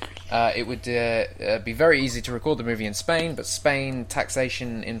said it would be very easy to record the movie in Spain, but Spain,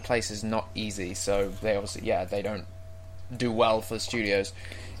 taxation in place is not easy, so they obviously, they don't do well for studios.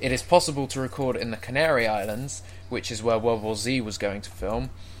 It is possible to record in the Canary Islands, which is where World War Z was going to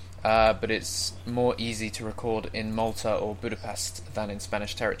film, but it's more easy to record in Malta or Budapest than in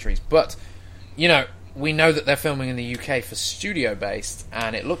Spanish territories. But, you know, we know that they're filming in the UK for studio-based,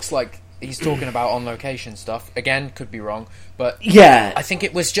 and it looks like he's talking about on-location stuff. Again, could be wrong, but I think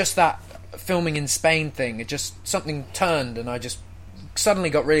it was just that filming in Spain thing. It just, something turned, and I just suddenly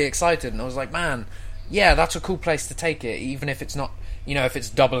got really excited, and I was like, man, yeah, that's a cool place to take it, even if it's not, you know, if it's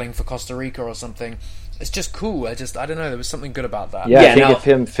doubling for Costa Rica or something. It's just cool. I don't know, there was something good about that. Yeah, I think if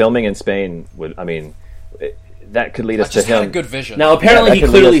him filming in Spain would, I mean, that could lead us to him. Had a good vision. Now, apparently, he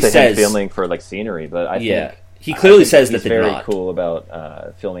clearly says filming for like scenery, but I think he clearly says that he's very cool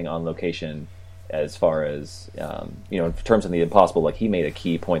about filming on location. As far as you know, in terms of The Impossible, like, he made a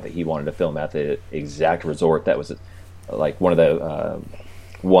key point that he wanted to film at the exact resort that was like one of the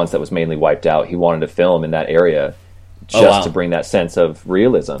ones that was mainly wiped out. He wanted to film in that area just to bring that sense of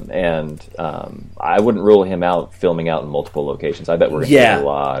realism, and I wouldn't rule him out filming out in multiple locations. I bet we're going to get a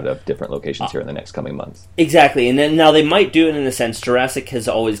lot of different locations here in the next coming months. Exactly, and then now they might do it in a sense. Jurassic has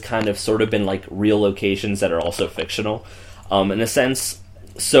always kind of sort of been like real locations that are also fictional, in a sense.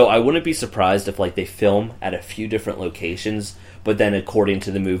 So I wouldn't be surprised if like they film at a few different locations, but then according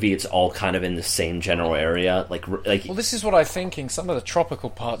to the movie, it's all kind of in the same general area. Like. Well, this is what I'm thinking. Some of the tropical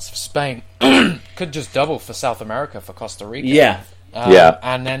parts of Spain could just double for South America, for Costa Rica. Yeah.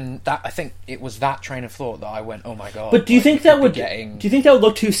 And then I think it was that train of thought that I went, oh my god. But do you think that would? Do you think that would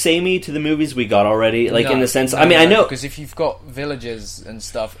look too samey to the movies we got already? Like in the sense, I mean, I know because if you've got villages and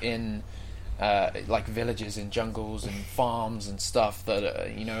stuff in, like villages in jungles and farms and stuff that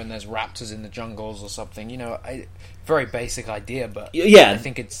and there's raptors in the jungles or something. Very basic idea, but I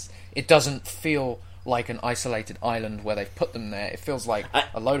think it doesn't feel like an isolated island where they've put them there. It feels like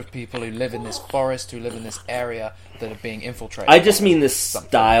a load of people who live in this forest, who live in this area that are being infiltrated. I just mean this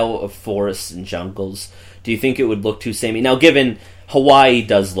style of forests and jungles. Do you think it would look too samey? Now, given Hawaii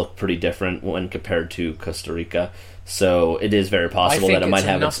does look pretty different when compared to Costa Rica, so it is very possible that it might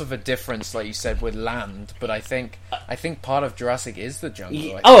have enough of a difference, like you said, with land. But I think part of Jurassic is the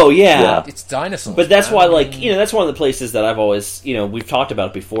jungle. It's dinosaurs. But that's why, that's one of the places that I've always, we've talked about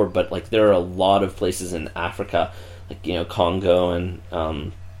it before. But there are a lot of places in Africa, Congo and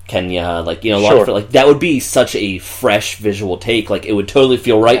Kenya, a lot of that would be such a fresh visual take. It would totally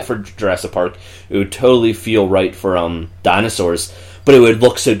feel right for Jurassic Park. It would totally feel right for dinosaurs. But it would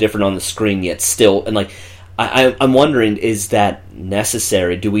look so different on the screen, yet still I'm wondering, is that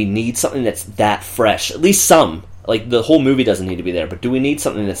necessary? Do we need something that's that fresh? At least some. The whole movie doesn't need to be there, but do we need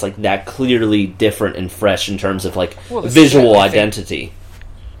something that's that clearly different and fresh in terms of visual identity?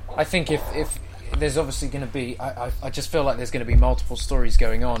 I think if there's obviously going to be, I just feel like there's going to be multiple stories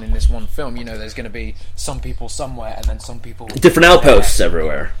going on in this one film. There's going to be some people somewhere and then some people... Different outposts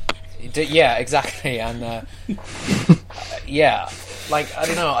everywhere. Yeah, exactly. And, I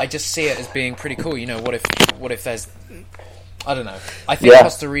don't know, I just see it as being pretty cool. What if there's... I don't know. I think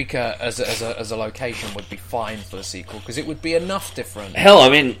Costa Rica as a location would be fine for the sequel, because it would be enough different. Hell, I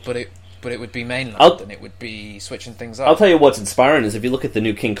mean... But it would be mainland, and it would be switching things up. I'll tell you what's inspiring is if you look at the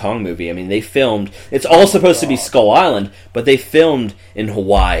new King Kong movie, I mean, they filmed... It's all supposed to be Skull Island, but they filmed in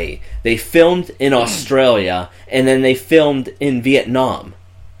Hawaii. They filmed in Australia, and then they filmed in Vietnam.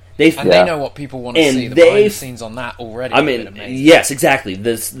 They know what people want to see. The behind the scenes on that already have been amazing. Yes, exactly.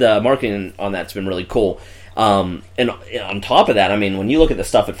 The marketing on that's been really cool. And on top of that, I mean, when you look at the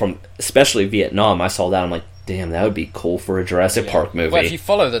stuff from especially Vietnam, I saw that, I'm like, damn, that would be cool for a Jurassic Park movie. Well, if you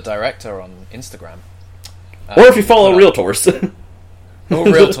follow the director on Instagram. Or if you follow Realtors. Or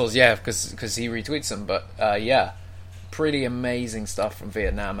Realtors, yeah, because he retweets them. But, pretty amazing stuff from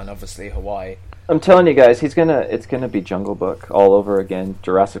Vietnam and obviously Hawaii. I'm telling you guys, it's gonna be Jungle Book all over again.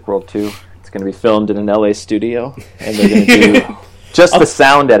 Jurassic World 2. It's gonna be filmed in an LA studio, and they're gonna do just the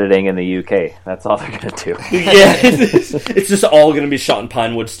sound editing in the UK. That's all they're gonna do. Yeah, it's just all gonna be shot in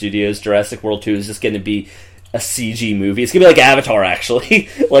Pinewood Studios. Jurassic World 2 is just gonna be a CG movie. It's gonna be like Avatar, actually,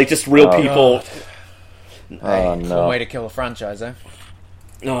 just real people. Oh no! One way to kill a franchise, eh?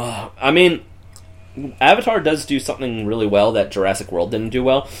 I mean, Avatar does do something really well that Jurassic World didn't do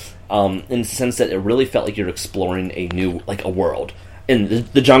well. In the sense that it really felt like you're exploring a new, a world. And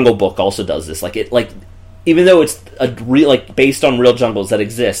the Jungle Book also does this. Even though it's based on real jungles that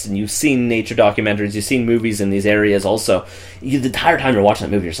exist, and you've seen nature documentaries, you've seen movies in these areas also, the entire time you're watching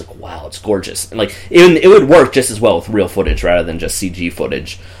that movie, you're just like, wow, it's gorgeous. And it would work just as well with real footage rather than just CG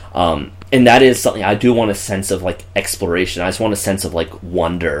footage. And that is something I do want a sense of exploration. I just want a sense of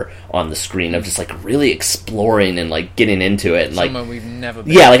wonder on the screen of just really exploring and getting into it. And, somewhere we've never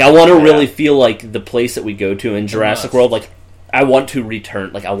been. Yeah, I want to really feel the place that we go to in Jurassic World. I want to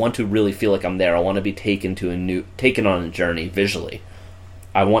return. I want to really feel like I'm there. I want to be taken on a journey visually.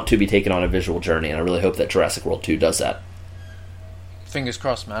 I want to be taken on a visual journey, and I really hope that Jurassic World 2 does that. Fingers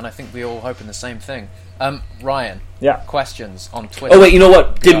crossed, man. I think we all hoping the same thing. Ryan. Yeah. Questions on Twitter. Oh wait, you know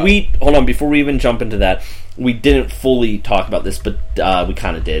what? Hold on, before we even jump into that, we didn't fully talk about this, but we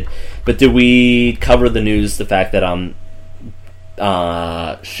kind of did. But did we cover the news, the fact that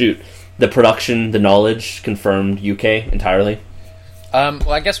the production, the knowledge confirmed UK entirely?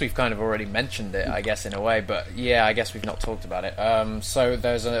 Well, I guess we've kind of already mentioned it, I guess, in a way, but yeah, I guess we've not talked about it. So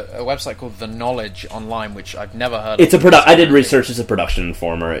there's a website called The Knowledge Online, which I've never heard of. I did research as a production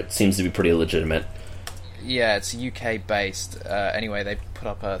informer. It seems to be pretty legitimate. Yeah, it's UK-based. Anyway, they put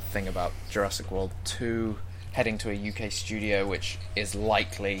up a thing about Jurassic World 2 heading to a UK studio, which is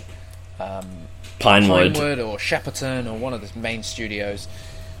likely Pinewood or Shepperton or one of the main studios.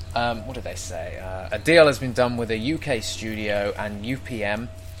 What did they say? A deal has been done with a UK studio and UPM,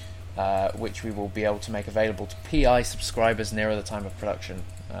 which we will be able to make available to PI subscribers nearer the time of production,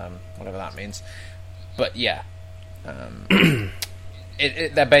 whatever that means. But yeah,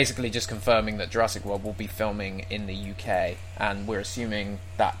 they're basically just confirming that Jurassic World will be filming in the UK, and we're assuming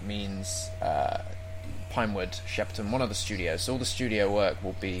that means Pinewood, Shepperton, one of the studios. So all the studio work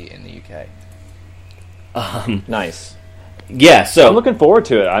will be in the UK. Nice. Yeah, so I'm looking forward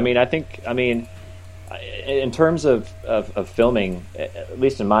to it. I mean, in terms of filming, at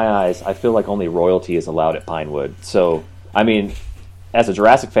least in my eyes, I feel like only royalty is allowed at Pinewood. So, I mean, as a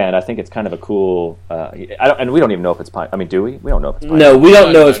Jurassic fan, I think it's kind of a cool. And we don't even know if it's Pine. I mean, do we? We don't know if it's Pinewood. No, we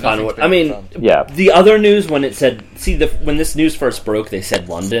don't know No, it's Pinewood. I mean, Yeah. the other news when it said, when this news first broke, they said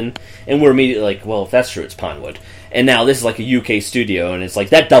London, and we're immediately like, well, if that's true, it's Pinewood. And now this is like a UK studio, and it's like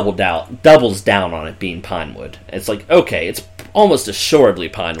that doubles down on it being Pinewood. It's like, okay, it's almost assuredly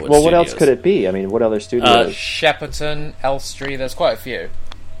Pinewood. Well, what Studios. else could it be? I mean, what other studios? Shepperton, Elstree, there's quite a few.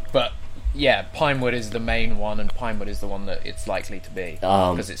 But yeah, Pinewood is the main one, and Pinewood is the one that it's likely to be.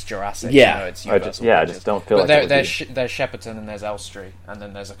 Because it's Jurassic. yeah. You know, it's I just don't feel but like there's Shepperton and there's Elstree, and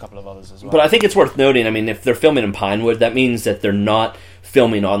then there's a couple of others as well. But I think it's worth noting. I mean, if they're filming in Pinewood, that means that they're not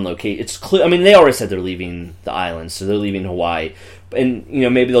filming on location. It's clear. I mean, they already said they're leaving the island, so they're leaving Hawaii, and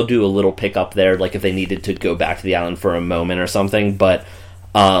maybe they'll do a little pickup there, like if they needed to go back to the island for a moment or something. But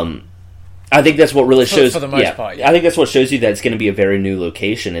I think that's what really shows. For the most part, yeah. I think that's what shows you that it's going to be a very new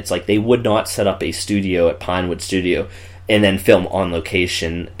location. It's like they would not set up a studio at Pinewood Studio and then film on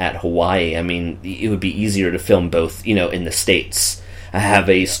location at Hawaii. I mean, it would be easier to film both, in the States. Have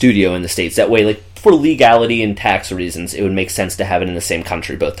a studio in the States. That way, like, for legality and tax reasons, it would make sense to have it in the same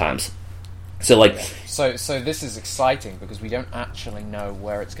country both times. So, like... So this is exciting because we don't actually know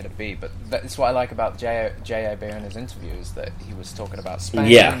where it's going to be, but that's what I like about J.A. Beer in his interview, is that he was talking about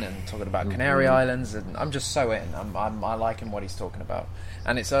Spain and talking about Canary Islands, and I'm just so in. I like him what he's talking about.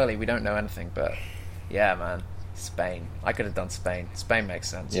 And it's early, we don't know anything, but yeah, man. Spain. I could have done Spain. Spain makes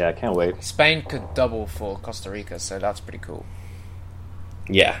sense. Yeah, I can't wait. Spain could double for Costa Rica, so that's pretty cool.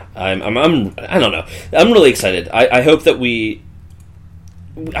 Yeah, I don't know. I'm really excited. I hope that we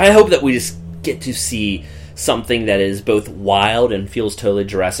just get to see something that is both wild and feels totally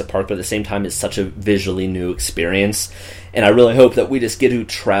Jurassic Park, but at the same time is such a visually new experience. And I really hope that we just get to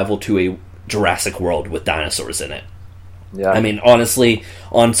travel to a Jurassic World with dinosaurs in it. Yeah. I mean, honestly,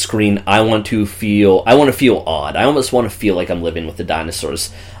 on screen, I want to feel odd. I almost want to feel like I'm living with the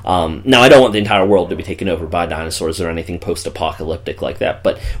dinosaurs. Now, I don't want the entire world to be taken over by dinosaurs or anything post-apocalyptic like that,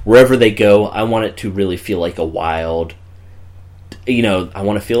 but wherever they go, I want it to really feel like a wild... I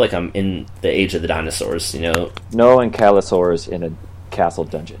want to feel like I'm in the age of the dinosaurs, No ankylosaurs in a castle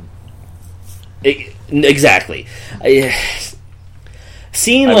dungeon. Exactly.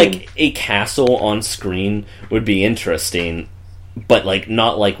 Seeing a castle on screen would be interesting, but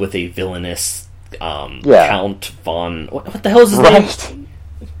not with a villainous Count von. What the hell is his name?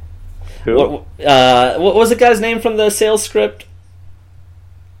 Who? What was the guy's name from the sales script?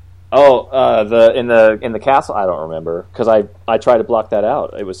 Oh, in the castle. I don't remember because I tried to block that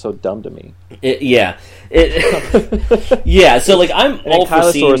out. It was so dumb to me. Yeah. So I'm all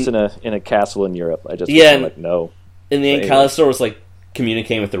for seeing in a castle in Europe. I just no. And the ankylosaur was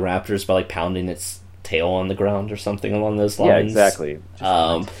communicating with the raptors by pounding its tail on the ground or something along those lines. Yeah, exactly.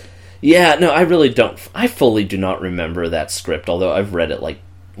 I really don't. I fully do not remember that script, although I've read it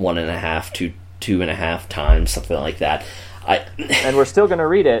 1.5 to 2.5 times, something like that. And we're still going to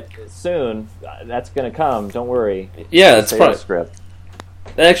read it soon. That's going to come. Don't worry. Yeah, that's probably script.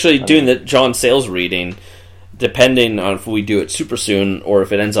 Actually, doing the John Sayles reading, depending on if we do it super soon or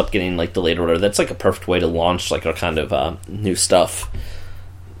if it ends up getting delayed or whatever, that's a perfect way to launch our kind of new stuff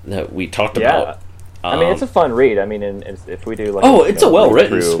that we talked about. I mean, it's a fun read. I mean, if we do it's a well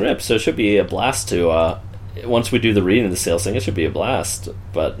written script, so it should be a blast to. Once we do the reading of the Sayles thing, it should be a blast.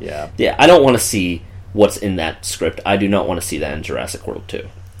 But yeah, I don't want to see what's in that script. I do not want to see that in Jurassic World 2.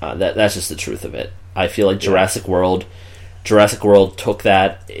 That's just the truth of it. I feel like Jurassic World took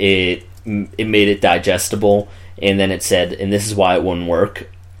that, it made it digestible, and then it said, and this is why it wouldn't work.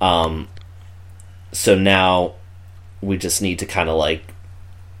 So now we just need to kind of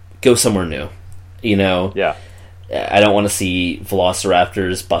go somewhere new. Yeah. I don't want to see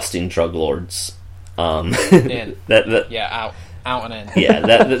velociraptors busting drug lords. Out and in.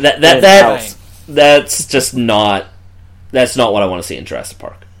 Yeah, that's just not. That's not what I want to see in Jurassic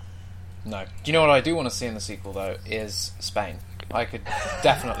Park. No. Do you know what I do want to see in the sequel though? Is Spain. I could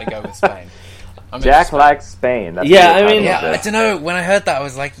definitely go with Spain. Jack likes Spain. That's I don't know. When I heard that, I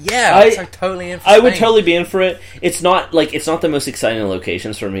was like, I'm totally in for Spain. I would totally be in for it. It's not it's not the most exciting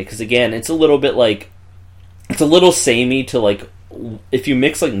locations for me because again, it's a little bit it's a little samey to if you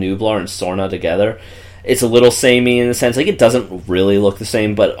mix Nublar and Sorna together. It's a little samey in the sense it doesn't really look the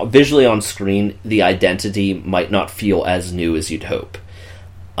same, but visually on screen, the identity might not feel as new as you'd hope.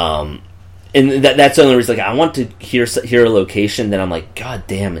 And that's the only reason. I want to hear a location that I'm God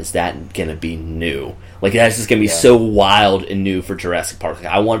damn, is that gonna be new? That's just gonna be so wild and new for Jurassic Park.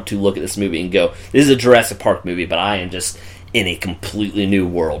 I want to look at this movie and go, this is a Jurassic Park movie, but I am just in a completely new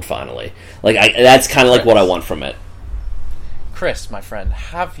world. Finally, like that's kind of like what I want from it. Chris, my friend,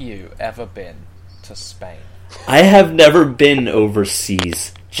 have you ever been to Spain? I have never been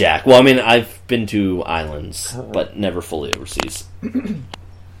overseas, Jack. Well, I mean, I've been to islands, but never fully overseas.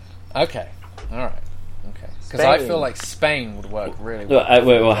 Okay, all right, okay. Because I feel like Spain would work really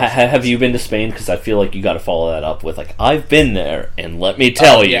well. Have you been to Spain? Because I feel like you got to follow that up with like, I've been there, and let me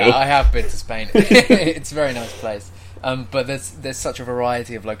tell you. Yeah, I have been to Spain. It's a very nice place, but there's such a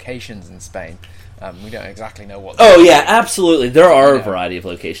variety of locations in Spain. We don't exactly know what. Oh yeah, absolutely. There are a variety of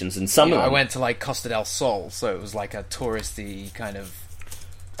locations, and some of them. I went to like Costa del Sol, so it was like a touristy kind of.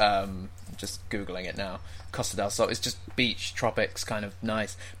 Just googling it now. Costa del Sol. It's just beach, tropics, kind of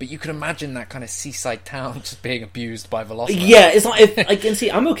nice. But you can imagine that kind of seaside town just being abused by velociraptors. Yeah, it's not. And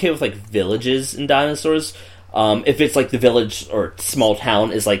see, I'm okay with like villages and dinosaurs. If it's like the village or small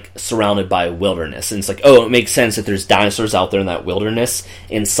town is like surrounded by wilderness, and it's like, oh, it makes sense that there's dinosaurs out there in that wilderness,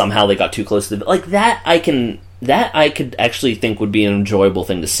 and somehow they got too close to like that. I could actually think would be an enjoyable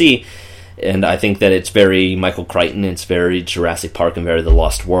thing to see, and I think that it's very Michael Crichton, it's very Jurassic Park, and very The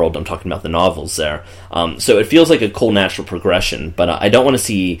Lost World. I'm talking about the novels there, so it feels like a cool natural progression. But I don't want to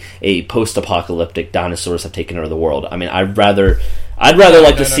see a post-apocalyptic dinosaurs have taken over the world. I mean, I'd rather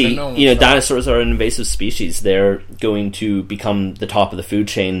like to see, dinosaurs are an invasive species. They're going to become the top of the food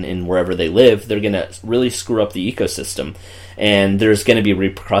chain in wherever they live. They're going to really screw up the ecosystem, and there's going to be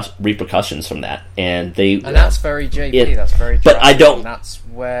repercussions from that. And that's very JP. That's very. But I don't. And that's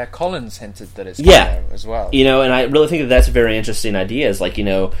where Collins hinted that it's as well. And I really think that that's a very interesting idea. Is like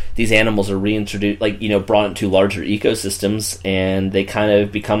these animals are reintroduced, like brought into larger ecosystems, and they kind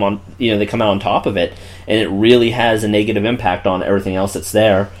of become on they come out on top of it, and it really has a negative impact on everything else that's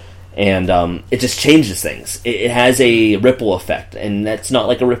there, and it just changes things. It has a ripple effect, and that's not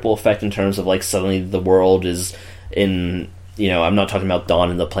like a ripple effect in terms of like suddenly the world is in. I'm not talking about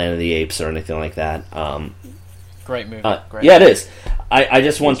Dawn and the Planet of the Apes or anything like that. Great movie. Yeah, it is. I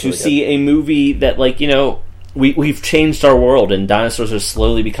just want to see a movie that we've changed our world, and dinosaurs are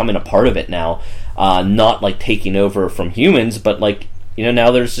slowly becoming a part of it now. Not like taking over from humans, but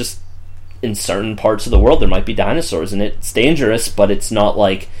now there's just in certain parts of the world there might be dinosaurs, and it's dangerous, but it's not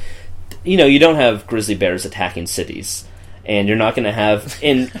like you don't have grizzly bears attacking cities, and you're not going to have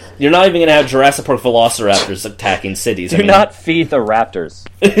you're not even going to have Jurassic Park velociraptors attacking cities. Do not feed the raptors,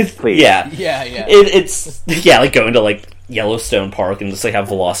 please. Yeah. It's like going to like Yellowstone Park and just like have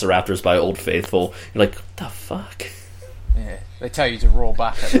velociraptors by Old Faithful. You're like, what the fuck? Yeah, they tell you to roll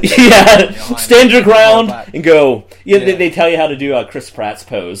back. At Stand your ground and go. Yeah, they tell you how to do Chris Pratt's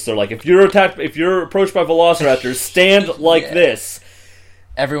pose. They're like, if you're approached by velociraptors, stand like this.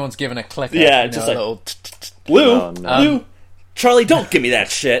 Everyone's given a clicker. Yeah, just like little Lou, Charlie, don't give me that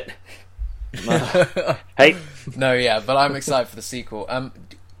shit. Hey, but I'm excited for the sequel.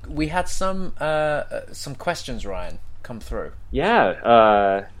 We had some questions, Ryan, come through.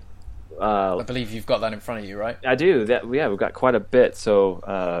 Yeah. I believe you've got that in front of you, right? I do. We've got quite a bit,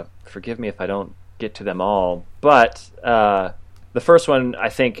 so forgive me if I don't get to them all. But the first one, I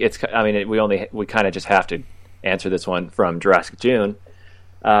think we kind of just have to answer this one from Jurassic June.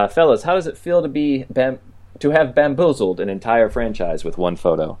 Fellas, how does it feel to have bamboozled an entire franchise with one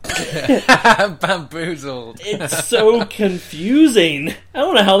photo? Bamboozled. It's so confusing. I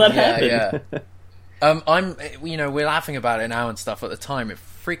don't know how that happened. Yeah. We're laughing about it now and stuff. At the time, it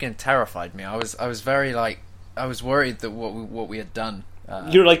freaking terrified me. I was very I was worried that what we had done.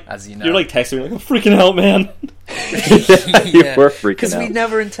 You're like, as you know, you're like texting me like, I'm freaking out, man. You were freaking out because we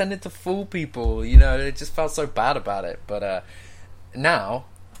never intended to fool people. It just felt so bad about it. But now,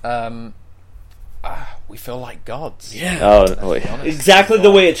 we feel like gods. Yeah. Exactly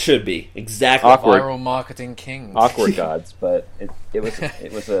the way it should be. Exactly. Awkward. Viral marketing kings. Awkward gods, but it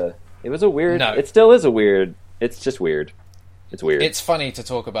was a weird. No. It still is a weird. It's just weird. It's weird. It's funny to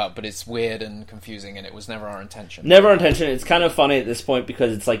talk about, but it's weird and confusing, and it was never our intention. Never our intention. It's kind of funny at this point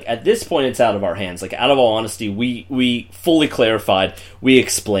because it's like, at this point, it's out of our hands. Like, out of all honesty, we fully clarified, we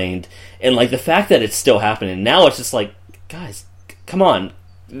explained, and like the fact that it's still happening now, it's just like, guys, come on.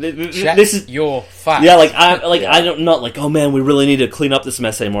 Check this is your facts. Yeah, I'm not like, oh man, we really need to clean up this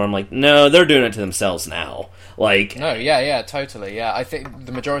mess anymore. I'm like, no, they're doing it to themselves now. Like, no, totally. Yeah, I think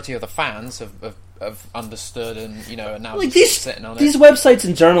the majority of the fans have understood and are now like just sitting on these it. Websites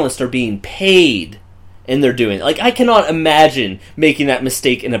and journalists are being paid, and they're doing it. Like, I cannot imagine making that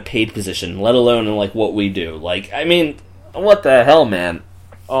mistake in a paid position, let alone in like what we do. Like, I mean, what the hell, man?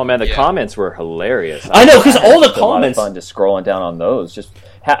 Oh man, the comments were hilarious. I know, because all the comments. A lot of fun just scrolling down on those.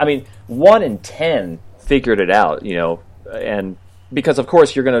 1 in 10 figured it out, and because of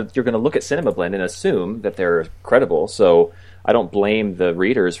course you're gonna look at Cinema Blend and assume that they're credible. So I don't blame the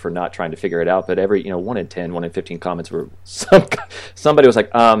readers for not trying to figure it out. But every 1 in 10, 1 in 15 comments were somebody was like,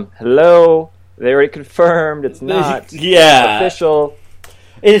 hello, they already confirmed it's not official.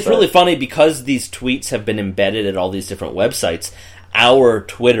 It's really funny because these tweets have been embedded at all these different websites. Our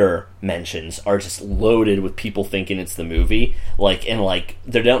Twitter mentions are just loaded with people thinking it's the movie.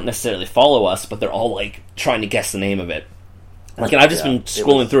 They don't necessarily follow us, but they're all trying to guess the name of it. And I've just been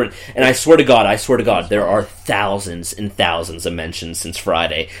scrolling through it, and I swear to God, there are thousands and thousands of mentions since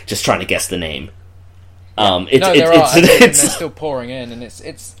Friday just trying to guess the name. They're still pouring in, and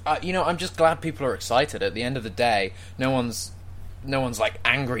it's I'm just glad people are excited. At the end of the day, no one's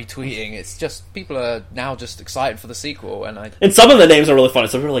angry tweeting. It's just people are now just excited for the sequel, and some of the names are really funny.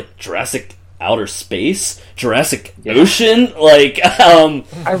 Some are like Jurassic Outer Space, Jurassic Ocean.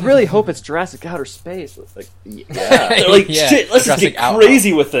 I really hope it's Jurassic Outer Space. Shit, let's just get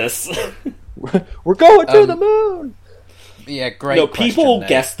crazy with this. We're going to the moon. Yeah, great. No, question, people Nate.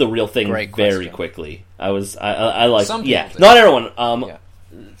 guessed the real thing very quickly. I like. Some yeah, did. not everyone.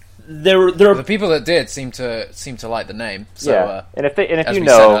 There are the people that did seem to like the name. So, yeah, and if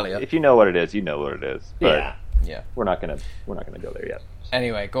you know what it is, you know what it is. But yeah, we're not gonna go there yet.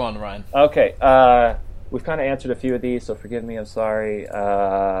 Anyway, go on, Ryan. Okay, we've kind of answered a few of these, so forgive me. I'm sorry.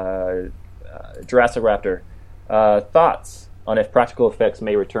 Jurassic Raptor, thoughts on if practical effects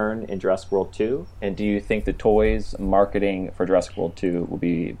may return in Jurassic World 2, and do you think the toys marketing for Jurassic World 2 will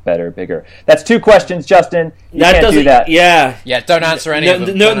be better, bigger? That's 2 questions, Justin. You can't do that. Yeah. Yeah, don't answer any of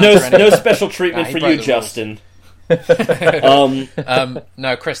them. No special treatment for you, Justin. No,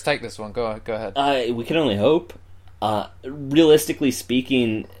 Chris, take this one. Go ahead. We can only hope. Realistically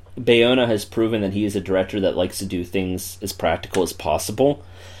speaking, Bayona has proven that he is a director that likes to do things as practical as possible.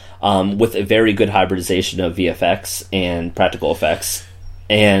 With a very good hybridization of VFX and practical effects.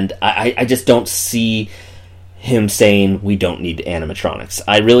 And I just don't see him saying we don't need animatronics.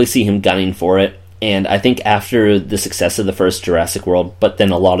 I really see him gunning for it. And I think after the success of the first Jurassic World, but then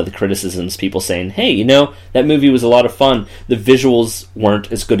a lot of the criticisms, people saying, hey, that movie was a lot of fun. The visuals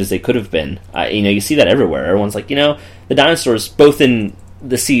weren't as good as they could have been. You see that everywhere. Everyone's like, the dinosaurs, both in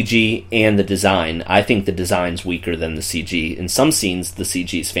the CG and the design, I think the design's weaker than the CG. In some scenes, the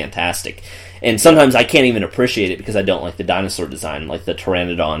CG is fantastic. And sometimes I can't even appreciate it because I don't like the dinosaur design, like the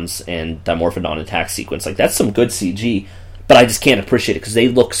Pteranodons and Dimorphodon attack sequence. That's some good CG, but I just can't appreciate it because they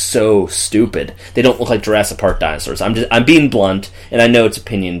look so stupid. They don't look like Jurassic Park dinosaurs. I'm being blunt, and I know it's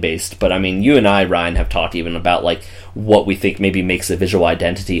opinion-based, but you and I, Ryan, have talked even about what we think maybe makes the visual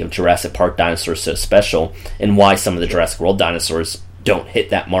identity of Jurassic Park dinosaurs so special, and why some of the Jurassic World dinosaurs don't hit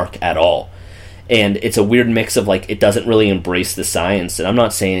that mark at all. And it's a weird mix of it doesn't really embrace the science, and I'm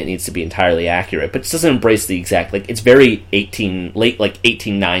not saying it needs to be entirely accurate, but it doesn't embrace the exact it's very late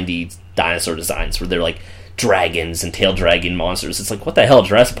 1890s dinosaur designs where they're dragons and tail dragging monsters. It's what the hell?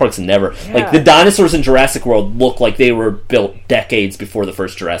 Jurassic Park's never the dinosaurs in Jurassic World look like they were built decades before the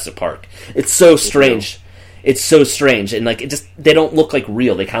first Jurassic Park. It's so strange. It's so strange, and they don't look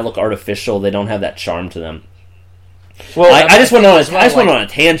real. They kind of look artificial. They don't have that charm to them. Well, I just went on a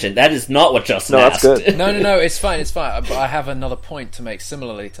tangent. That is not what Justin asked. That's good. No, it's fine. But I have another point to make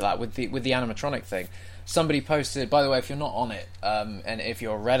similarly to that with the animatronic thing. Somebody posted, by the way, if you're not on it, and if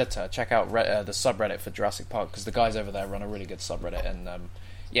you're a Redditor, check out the subreddit for Jurassic Park, because the guys over there run a really good subreddit, and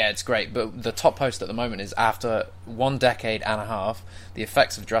it's great. But the top post at the moment is, after 1 decade and a half, the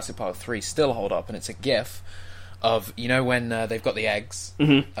effects of Jurassic Park 3 still hold up, and it's a GIF of when they've got the eggs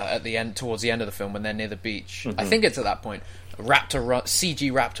at the end, towards the end of the film, when they're near the beach. I think it's at that point.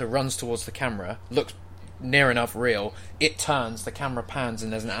 CG raptor runs towards the camera, looks near enough real. It turns, the camera pans,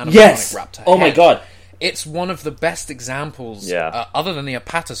 and there's an animatronic raptor. Oh my god! It's one of the best examples, other than the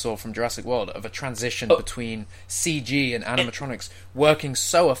Apatosaur from Jurassic World, of a transition between CG and animatronics working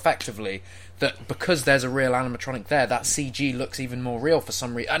so effectively that because there's a real animatronic there, that CG looks even more real for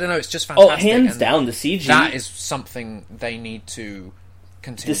some reason. I don't know, it's just fantastic. Oh, hands down, the CG... That is something they need to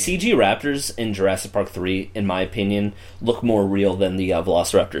continue. The CG raptors in Jurassic Park 3, in my opinion, look more real than the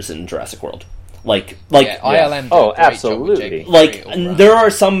Velociraptors in Jurassic World. ILM did a great absolutely. job with Jake there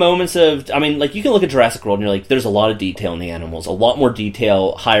are some moments of... you can look at Jurassic World and you're there's a lot of detail in the animals, a lot more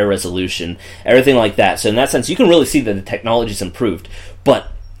detail, higher resolution, everything like that. So in that sense, you can really see that the technology's improved. But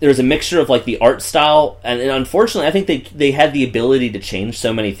there's a mixture of the art style, and unfortunately I think they had the ability to change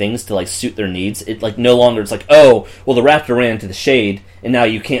so many things to suit their needs. It no longer it's oh, well, the raptor ran into the shade and now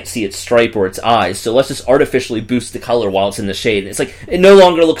you can't see its stripe or its eyes, so let's just artificially boost the color while it's in the shade. It's it no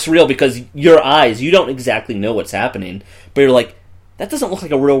longer looks real because your eyes, you don't exactly know what's happening, but you're that doesn't look like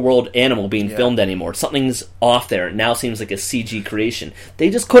a real world animal being filmed anymore. Something's off there. It now seems like a CG creation.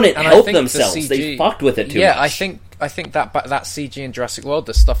 They just couldn't help themselves. They fucked with it too much. Yeah, I think that CG in Jurassic World,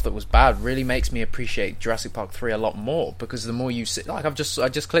 the stuff that was bad, really makes me appreciate Jurassic Park 3 a lot more, because the more you see, like I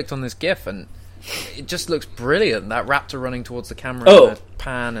just clicked on this GIF and it just looks brilliant. That raptor running towards the camera in a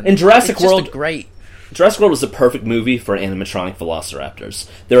pan, and in Jurassic World, great. Jurassic World was the perfect movie for animatronic velociraptors.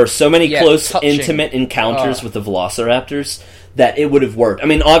 There are so many close, intimate encounters with the velociraptors that it would have worked. I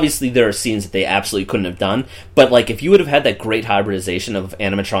mean, obviously there are scenes that they absolutely couldn't have done, but like if you would have had that great hybridization of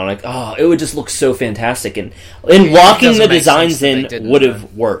animatronic, it would just look so fantastic. And locking the designs in would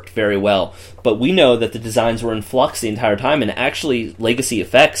have worked very well. But we know that the designs were in flux the entire time, and actually Legacy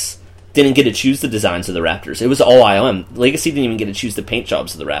Effects didn't get to choose the designs of the Raptors. It was all IOM. Legacy didn't even get to choose the paint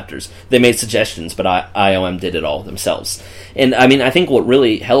jobs of the Raptors. They made suggestions, but IOM did it all themselves. And I mean, I think what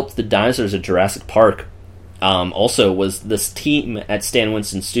really helped the dinosaurs at Jurassic Park also was this team at Stan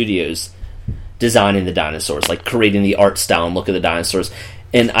Winston Studios designing the dinosaurs, like creating the art style and look of the dinosaurs.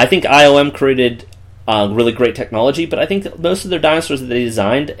 And I think IOM created really great technology, but I think that most of their dinosaurs that they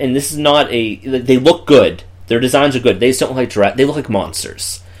designed, and this is not they look good. Their designs are good. They just don't look like they look like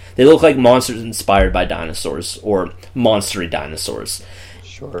monsters. They look like monsters inspired by dinosaurs, or monstery dinosaurs.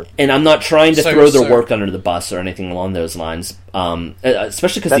 Sure. And I'm not trying to throw their work under the bus or anything along those lines,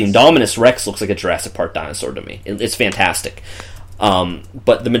 especially because the Indominus Rex looks like a Jurassic Park dinosaur to me. It's fantastic.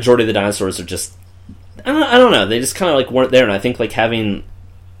 But the majority of the dinosaurs are just... I don't know. They just kind of like weren't there, and I think like having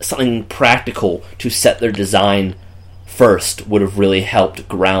something practical to set their design first would have really helped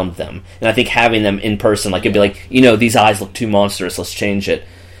ground them. And I think having them in person, like it'd be like, these eyes look too monstrous, let's change it.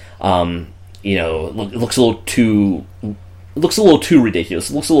 It looks a little too ridiculous.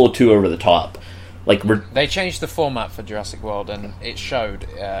 It looks a little too over the top. Like they changed the format for Jurassic World, and it showed,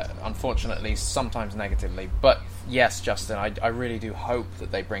 unfortunately, sometimes negatively. But yes, Justin, I really do hope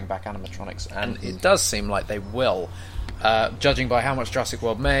that they bring back animatronics, and it does seem like they will. Judging by how much Jurassic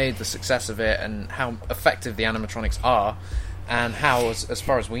World made, the success of it, and how effective the animatronics are, and how, as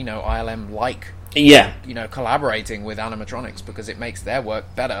far as we know, ILM collaborating with animatronics because it makes their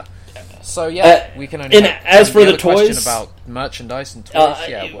work better. So we can only. And as for the toys, about merchandise and toys,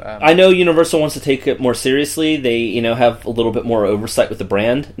 I know Universal wants to take it more seriously. They, have a little bit more oversight with the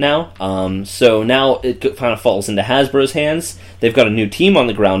brand now. So now it kind of falls into Hasbro's hands. They've got a new team on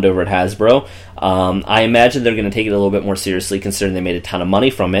the ground over at Hasbro. I imagine they're going to take it a little bit more seriously, considering they made a ton of money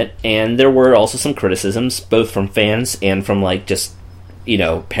from it. And there were also some criticisms, both from fans and from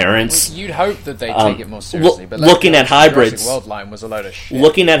parents. Well, you'd hope that they take it more seriously, but looking at hybrids, Jurassic World line was a load of shit.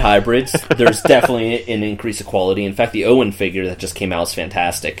 Looking at hybrids, there's definitely an increase of quality. In fact, the Owen figure that just came out is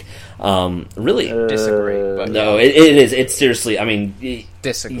fantastic. Really disagree, but no, it is. It's seriously. I mean,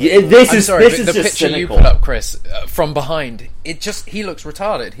 disagree. This is the just picture cynical. you put up, Chris, from behind. He looks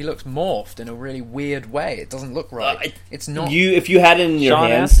retarded. He looks morphed in a really weird way. It doesn't look right. It's not. If you had it in your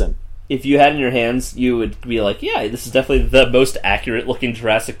hands. Astin. If you had it in your hands, you would be like, yeah, this is definitely the most accurate-looking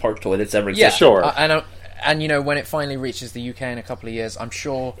Jurassic Park toy that's ever existed. Yeah, sure. And when it finally reaches the UK in a couple of years, I'm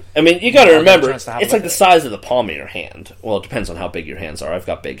sure... I mean, you gotta remember, it's like the size of the palm of your hand. Well, it depends on how big your hands are. I've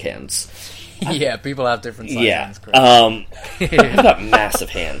got big hands. Yeah, people have different sized hands, Chris. I've got massive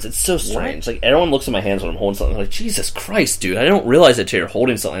hands. It's so strange. Like, everyone looks at my hands when I'm holding something. They're like, Jesus Christ, dude, I don't realize it till you're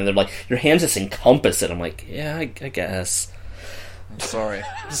holding something. And they're like, your hands just encompass it. I'm like, yeah, I guess... Sorry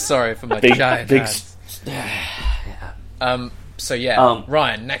for my giant hands. Ryan,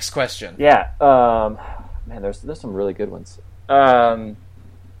 next question. Yeah, man, there's some really good ones.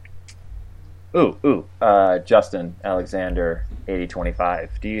 Justin Alexander,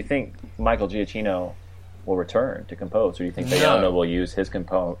 8025. Do you think Michael Giacchino will return to compose, or do you think Bayona will use his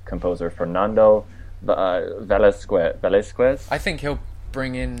composer Fernando Velasquez? I think he'll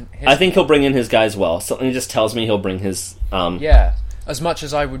bring in his guy as well. Something just tells me he'll bring his... As much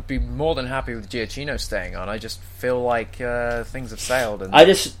as I would be more than happy with Giacchino staying on, I just feel like things have sailed, and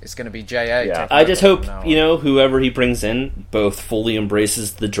it's going to be J.A. Yeah. I just hope, whoever he brings in both fully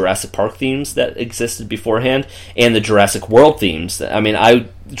embraces the Jurassic Park themes that existed beforehand and the Jurassic World themes. I mean,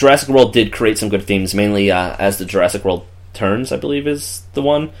 Jurassic World did create some good themes, mainly as the Jurassic World Turns, I believe is the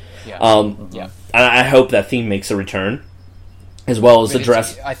one. Yeah. I hope that theme makes a return, as well as the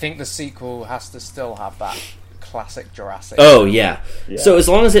Jurassic... I think the sequel has to still have that classic Jurassic. Oh, yeah. So as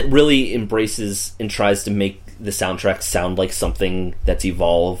long as it really embraces and tries to make the soundtrack sound like something that's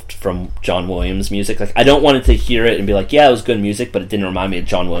evolved from John Williams music. Like, I don't want it to hear it and be like, yeah, it was good music, but it didn't remind me of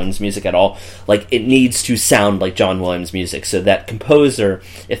John Williams music at all. Like, it needs to sound like John Williams music. So that composer,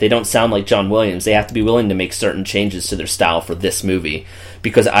 if they don't sound like John Williams, they have to be willing to make certain changes to their style for this movie.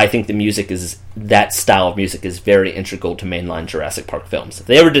 Because I think that style of music is very integral to mainline Jurassic Park films. If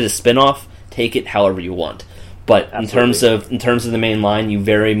they ever did a spin-off, take it however you want. But Absolutely. in terms of the main line, you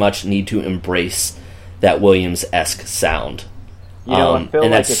very much need to embrace that Williams-esque sound, I feel and like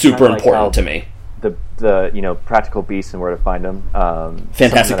that's it's super kinda like how important to me. The Practical Beasts and Where to Find Them.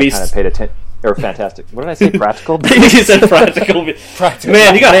 Fantastic Beasts? Kind of paid attention. Or Fantastic. What did I say? Practical? You said practical. Practical.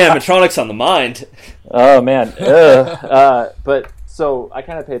 Man, you got animatronics on the mind. Oh man. But so I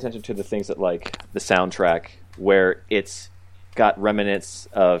kind of pay attention to the things that, like, the soundtrack where it's got remnants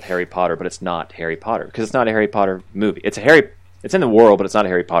of Harry Potter, but it's not Harry Potter because it's not a Harry Potter movie. It's in the world, but it's not a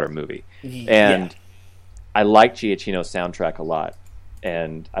Harry Potter movie. And I like Giacchino's soundtrack a lot,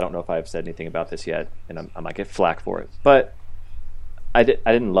 and I don't know if I've said anything about this yet, and I might get flack for it, but I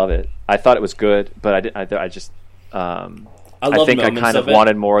didn't love it. I thought it was good, but I think I kind of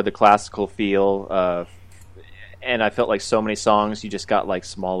wanted more of the classical feel, and I felt like so many songs you just got like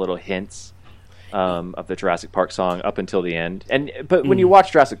small little hints of the Jurassic Park song up until the end. But when you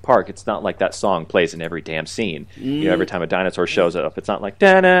watch Jurassic Park, it's not like that song plays in every damn scene. Every time a dinosaur shows up, it's not like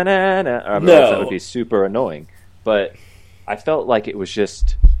da na na na. That would be super annoying. But I felt like it was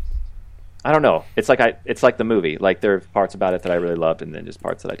just, I don't know. It's like the movie. Like, there are parts about it that I really loved, and then just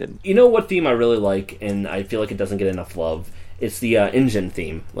parts that I didn't. You know what theme I really like, and I feel like it doesn't get enough love? It's the engine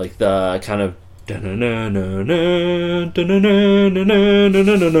theme, like the kind of. I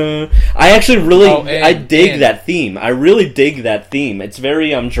actually really I dig that theme. I really dig that theme. It's very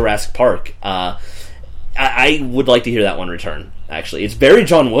Jurassic Park. I would like to hear that one return. Actually, it's very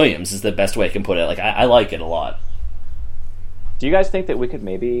John Williams is the best way I can put it. Like, I like it a lot. Do you guys think that we could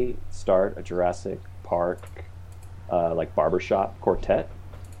maybe start a Jurassic Park like barbershop quartet?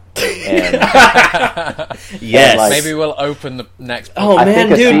 And, yes, like, maybe we'll open the next. Oh I man,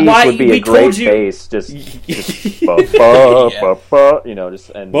 think dude, why would be we a great told you? bass, just and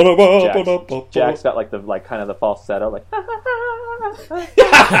Jack's got like the kind of the falsetto, like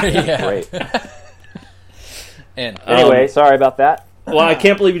great. Anyway, sorry about that. Well, I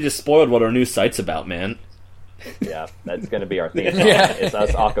can't believe you just spoiled what our new site's about, man. Yeah, that's going to be our theme song. It's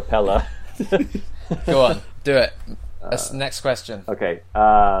us a cappella. Go on, do it. That's the next question. Okay,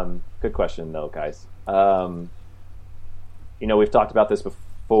 good question though, guys. We've talked about this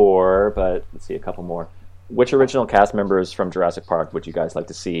before, but let's see a couple more. Which original cast members from Jurassic Park would you guys like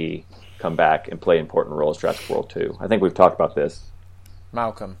to see come back and play important roles in Jurassic World 2? I think we've talked about this.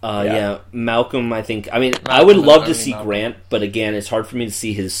 Malcolm. Malcolm, I think. I mean, Malcolm, I would love to see Malcolm. Grant, but again, it's hard for me to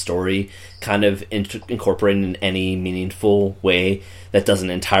see his story kind of incorporated in any meaningful way that doesn't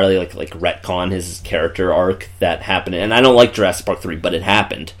entirely like retcon his character arc that happened. And I don't like Jurassic Park 3, but it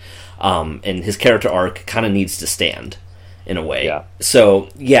happened. And his character arc kind of needs to stand in a way. Yeah. So,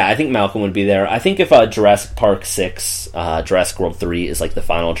 I think Malcolm would be there. I think if Jurassic Park 6, Jurassic World 3 is like the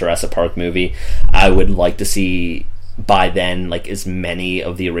final Jurassic Park movie, I would like to see by then, like, as many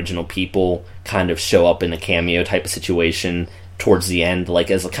of the original people kind of show up in a cameo type of situation towards the end,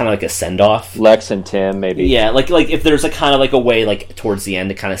 like as kind of like a send-off. Lex and Tim, maybe. Yeah, like if there's a kind of like a way, like towards the end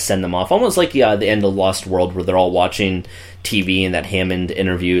to kind of send them off, almost like the end of Lost World, where they're all watching TV and that Hammond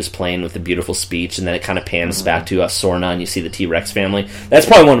interview is playing with a beautiful speech, and then it kind of pans back to Sorna, and you see the T-Rex family. That's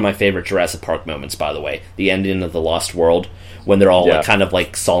probably one of my favorite Jurassic Park moments, by the way. The ending of the Lost World, when they're all like kind of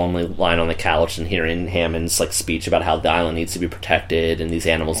like solemnly lying on the couch and hearing Hammond's like speech about how the island needs to be protected and these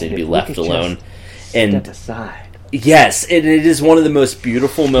animals need to be left alone. And step aside. Yes, it is one of the most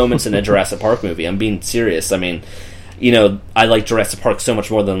beautiful moments in a Jurassic Park movie. I'm being serious. I mean, I like Jurassic Park so much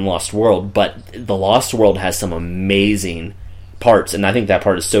more than Lost World, but the Lost World has some amazing parts, and I think that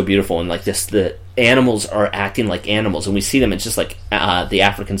part is so beautiful. And like the animals are acting like animals, and we see them. It's just like the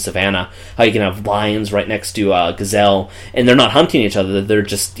African savannah. How you can have lions right next to gazelle, and they're not hunting each other. They're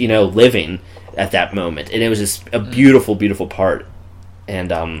just living at that moment, and it was just a beautiful, beautiful part.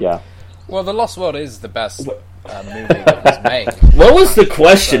 And well, The Lost World is the best movie that was made. What was the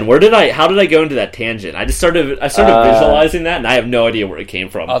question? How did I go into that tangent? I started visualizing that, and I have no idea where it came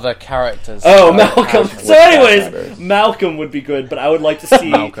from. Other characters. Oh, Malcolm. So anyways, Malcolm would be good, but I would like to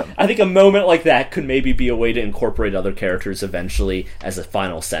see... Malcolm. I think a moment like that could maybe be a way to incorporate other characters eventually as a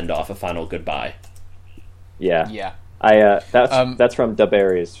final send-off, a final goodbye. Yeah. Yeah. That's from Dub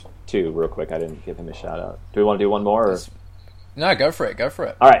Aries too, real quick. I didn't give him a shout-out. Do we want to do one more? Or? No, go for it.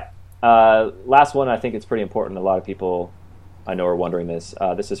 All right. Last one, I think it's pretty important. A lot of people I know are wondering this.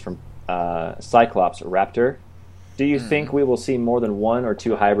 This is from Cyclops Raptor. Do you think we will see more than one or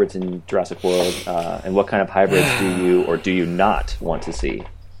two hybrids in Jurassic World? And what kind of hybrids do you or do you not want to see?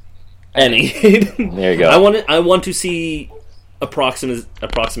 Any. There you go. I want to see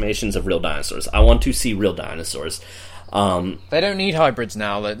approximations of real dinosaurs. I want to see real dinosaurs. They don't need hybrids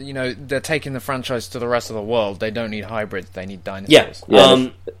now. They're taking the franchise to the rest of the world. They don't need hybrids. They need dinosaurs. Yeah.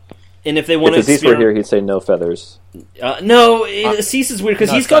 And if they want if Aziz were here, he'd say no feathers. No, Aziz is weird because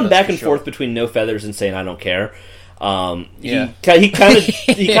he's gone back and sure. forth between no feathers and saying I don't care. Yeah. He kind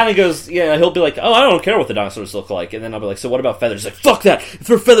of goes, yeah, he'll be like, oh, I don't care what the dinosaurs look like, and then I'll be like, so what about feathers? He's like, fuck that, if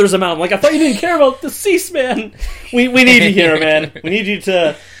there are feathers, I'm out. I'm like, I thought you didn't care about the cease, man. We need you here, man. We need you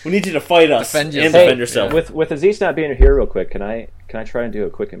to fight us defend and defend yourself. With Aziz not being here, real quick, can I try and do a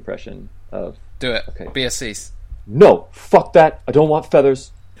quick impression of? Do it. Okay. Be a cease. No, fuck that. I don't want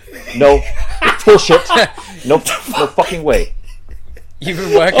feathers. No, it's bullshit. No fucking way. You've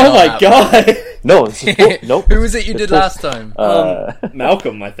been working. Oh on my that, god. No, this is nope. Who was it you did last time?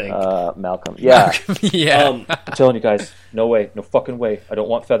 Malcolm, I think. Malcolm. Yeah. Yeah. I'm telling you guys, no way, no fucking way. I don't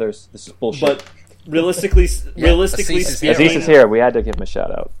want feathers. This is bullshit. But realistically Aziz is here. Aziz is here. We had to give him a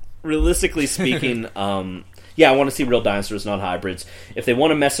shout out. Realistically speaking, yeah, I want to see real dinosaurs, not hybrids. If they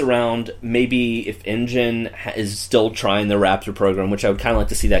want to mess around, maybe if InGen is still trying the Raptor program, which I would kind of like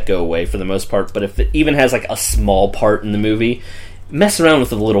to see that go away for the most part, but if it even has like a small part in the movie, mess around with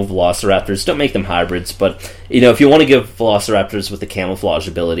the little Velociraptors. Don't make them hybrids, but if you want to give Velociraptors with the camouflage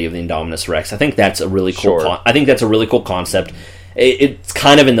ability of the Indominus Rex, I think that's a really cool. Sure. I think that's a really cool concept. It's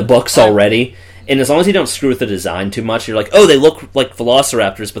kind of in the books already. And as long as you don't screw with the design too much, you're like, oh, they look like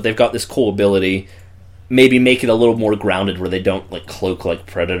Velociraptors, but they've got this cool ability. Maybe make it a little more grounded where they don't like cloak like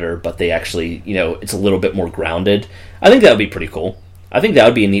Predator, but they actually, it's a little bit more grounded. I think that would be pretty cool. I think that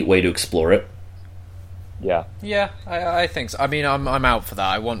would be a neat way to explore it. Yeah. Yeah, I think so. I mean, I'm out for that.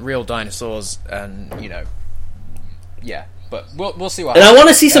 I want real dinosaurs, and yeah. But we'll see what. And happens. I want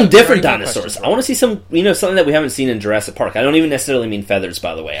to see some different any more dinosaurs. questions, I want to see some, something that we haven't seen in Jurassic Park. I don't even necessarily mean feathers,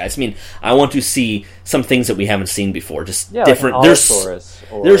 by the way. I just mean I want to see some things that we haven't seen before. Just different. Like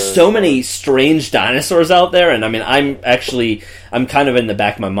there's so many strange dinosaurs out there, and I mean, I'm kind of in the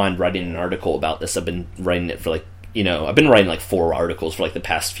back of my mind writing an article about this. I've been writing it for I've been writing like 4 articles for like the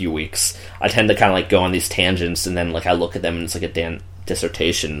past few weeks. I tend to kind of like go on these tangents, and then like I look at them and it's like a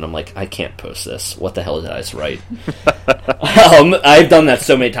dissertation, and I'm like, I can't post this. What the hell did I just write? I've done that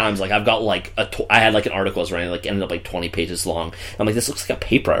so many times. Like I've got like I had like an article I was writing, like ended up like 20 pages long. I'm like, this looks like a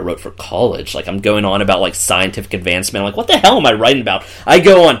paper I wrote for college. Like I'm going on about like scientific advancement. I'm like, what the hell am I writing about? I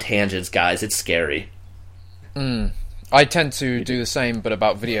go on tangents, guys. It's scary. I tend to do the same, but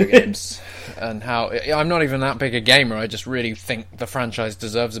about video games and how I'm not even that big a gamer. I just really think the franchise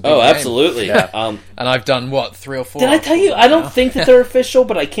deserves a big game. Oh, absolutely. Yeah. And I've done 3 or 4. Did I tell you? I don't think that they're official,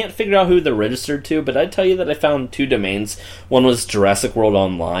 but I can't figure out who they're registered to. But I'd tell you that I found 2 domains. One was Jurassic World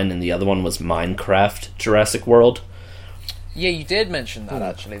Online, and the other one was Minecraft Jurassic World. Yeah, you did mention that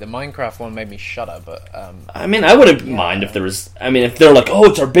actually. The Minecraft one made me shudder, but I mean, I wouldn't mind if there was. I mean, if they're like, "Oh,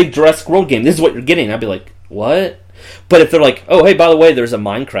 it's our big Jurassic World game. This is what you're getting," I'd be like, "What?" But if they're like, oh, hey, by the way, there's a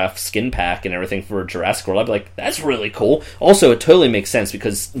Minecraft skin pack and everything for Jurassic World, I'd be like, that's really cool. Also, it totally makes sense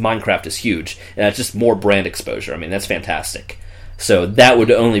because Minecraft is huge, and it's just more brand exposure. I mean, that's fantastic. So that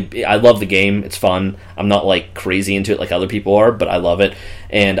would only be... I love the game. It's fun. I'm not, like, crazy into it like other people are, but I love it.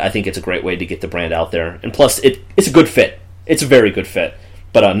 And I think it's a great way to get the brand out there. And plus, it's a good fit. It's a very good fit.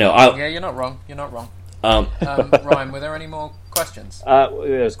 But, no, yeah, you're not wrong. You're not wrong. Ryan, were there any more questions?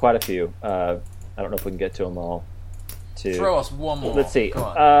 There's quite a few. I don't know if we can get to them all. Throw us one more. Let's see.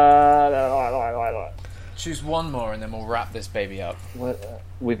 Choose one more, and then we'll wrap this baby up.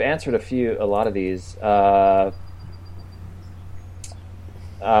 We've answered a lot of these.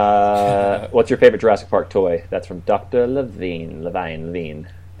 What's your favorite Jurassic Park toy? That's from Dr. Levine.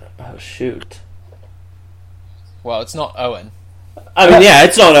 Oh, shoot. Well, it's not Owen. I mean, yeah,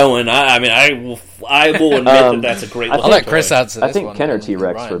 it's not Owen. I will admit that that's a great. I'll let Chris answer this. I think one, Kenner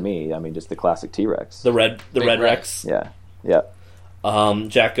T-Rex for me. I mean, just the classic T-Rex. The red Rex. Yeah.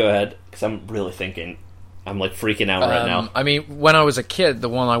 Jack, go ahead, because I'm really thinking. I'm like freaking out right now. I mean, when I was a kid, the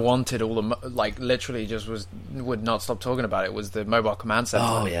one I wanted literally just would not stop talking about it was the Mobile Command Center.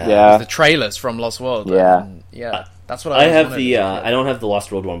 Oh yeah. It was the trailers from Lost World. Yeah. Yeah. That's what I always have. wanted. I don't have the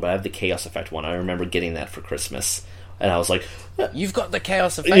Lost World one, but I have the Chaos Effect one. I remember getting that for Christmas. And I was like, you've got the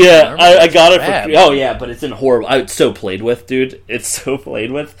Chaos Effect. Yeah, I got it for. Oh yeah, but it's in horrible. It's so played with, dude. It's so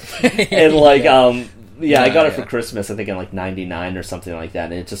played with, and like, I got it for Christmas. I think in like '99 or something like that.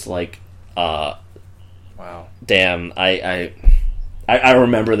 And it's just like, wow, damn. I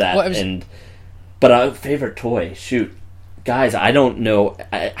remember that. Well, but favorite toy, shoot. guys, I don't know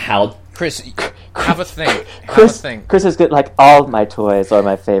how. Chris, have a think. Chris is good. Like, all of my toys are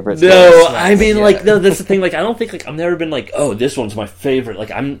my favorites. No, I mean, like, no. That's the thing. Like, I don't think, like, I've never been like, oh, this one's my favorite.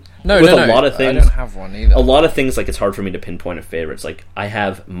 Like, I'm no, with no, a lot of things. I don't have one either. A lot of things, like, it's hard for me to pinpoint a favorite. It's like I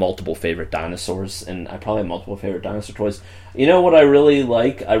have multiple favorite dinosaurs, and I probably have multiple favorite dinosaur toys. You know what I really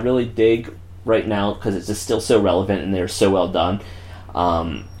like? I really dig right now because it's just still so relevant and they're so well done.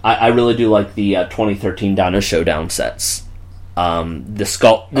 I really do like the 2013 Dino Showdown sets. The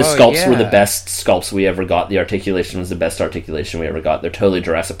sculpts were the best sculpts we ever got. The articulation was the best articulation we ever got. They're totally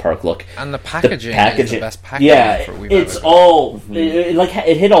Jurassic Park look. And the packaging is the best packaging. Yeah, we've ever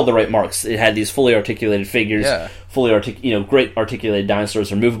it hit all the right marks. It had these fully articulated figures, great articulated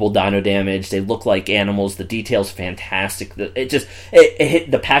dinosaurs, removable dino damage. They look like animals. The detail's fantastic. It hit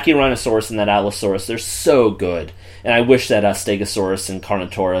the Pachyrhinosaurus and that Allosaurus. They're so good. And I wish that Stegosaurus and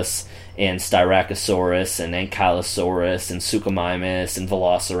Carnotaurus and Styracosaurus and Ankylosaurus and Suchomimus and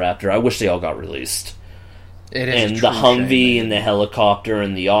Velociraptor, I wish they all got released. It is and the Humvee and the helicopter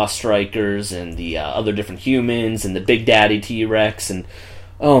and the Ostrikers and the other different humans and the Big Daddy T-Rex and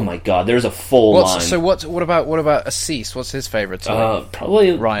oh my god, there's a full line. So what about Assis? What's his favorite toy?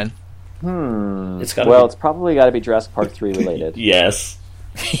 Probably Ryan. It's probably got to be Jurassic Park 3 related. Yes.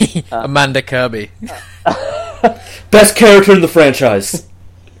 Amanda Kirby. Best character in the franchise.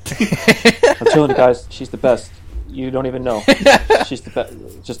 I'm telling you guys, she's the best. You don't even know. She's the best.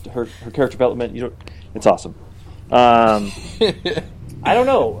 Just her character development. It's awesome. I don't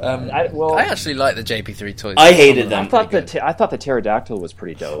know. I actually like the JP3 toys. I hated them. I thought the pterodactyl was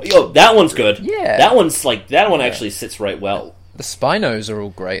pretty dope. Yo, that one's good. Yeah, that one actually sits right well. The Spinos are all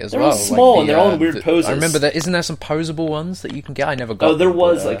great as they're well. They're all small and they're all in weird poses. I remember that. Isn't there some posable ones that you can get? I never got. Oh, there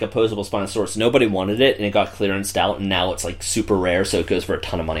was like a posable Spinosaurus. Nobody wanted it, and it got clearanced out, and now it's like super rare, so it goes for a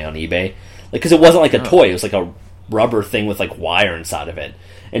ton of money on eBay. Like, because it wasn't like a toy; it was like a rubber thing with like wire inside of it,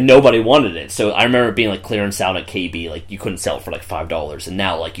 and nobody wanted it. So I remember it being like clearance out at KB. Like you couldn't sell it for like $5, and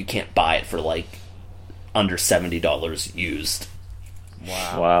now like you can't buy it for like under $70 used.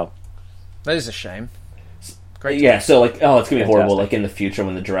 Wow, that is a shame. Great. Yeah, so like, oh, it's gonna be horrible. Like in the future,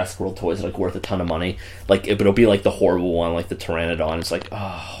 when the Jurassic World toys are like worth a ton of money, like it'll be like the horrible one, like the Pteranodon. It's like,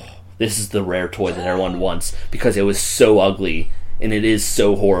 oh, this is the rare toy that everyone wants because it was so ugly and it is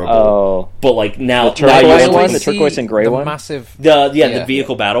so horrible. Oh, but like now, the turquoise and gray one, massive, the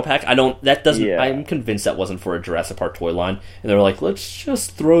vehicle battle pack. That doesn't. Yeah. I'm convinced that wasn't for a Jurassic Park toy line, and they were like, let's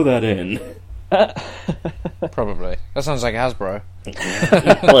just throw that in. Probably. That sounds like Hasbro.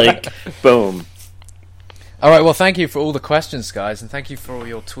 Like, boom. All right, well, thank you for all the questions, guys, and thank you for all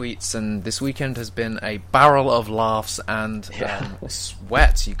your tweets. And this weekend has been a barrel of laughs and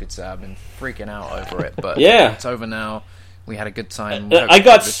sweat, you could say. I've been freaking out over it, but it's over now. We had a good time. I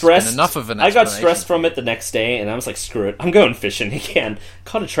got stressed. Enough of an I got stressed from it the next day, and I was like, screw it. I'm going fishing again.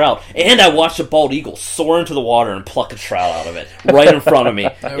 Caught a trout. And I watched a bald eagle soar into the water and pluck a trout out of it right in front of me.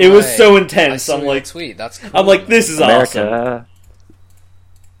 It was so intense. I'm like, tweet. That's cool. I'm like, this is America. Awesome.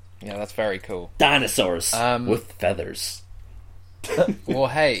 Yeah, that's very cool. Dinosaurs with feathers. Well,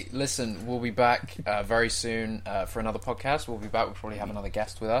 hey, listen, we'll be back very soon for another podcast. We'll be back. We'll probably have another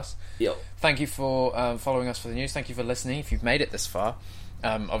guest with us. Yo. Thank you for following us for the news. Thank you for listening. If you've made it this far,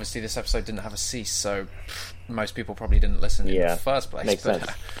 obviously this episode didn't have a cease, so most people probably didn't listen in the first place. Makes sense.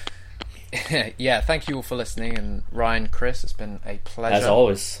 Yeah, thank you all for listening. And Ryan, Chris, it's been a pleasure. As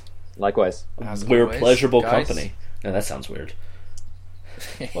always. Likewise. We're a pleasurable company. No, that sounds weird.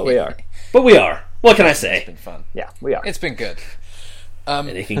 Well, we are. But we are. What can I say? It's been fun. Yeah, we are. It's been good. And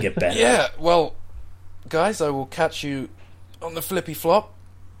it can get better. Yeah, well, guys, I will catch you on the flippy flop.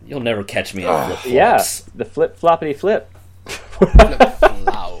 You'll never catch me on the flip flops. Yeah, the floppity flip. Flip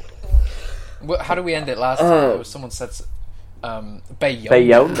flop. How do we end it last time? It was someone said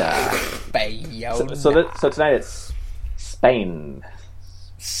Bayona. Bayona. So tonight it's Spain.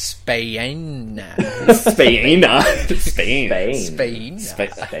 Spain. Spain.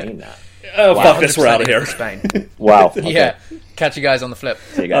 Oh, fuck this, we're out of here. Spain. Wow. Okay. Yeah. Catch you guys on the flip.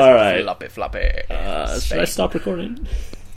 See you guys. All right. Floppy. Should I stop recording?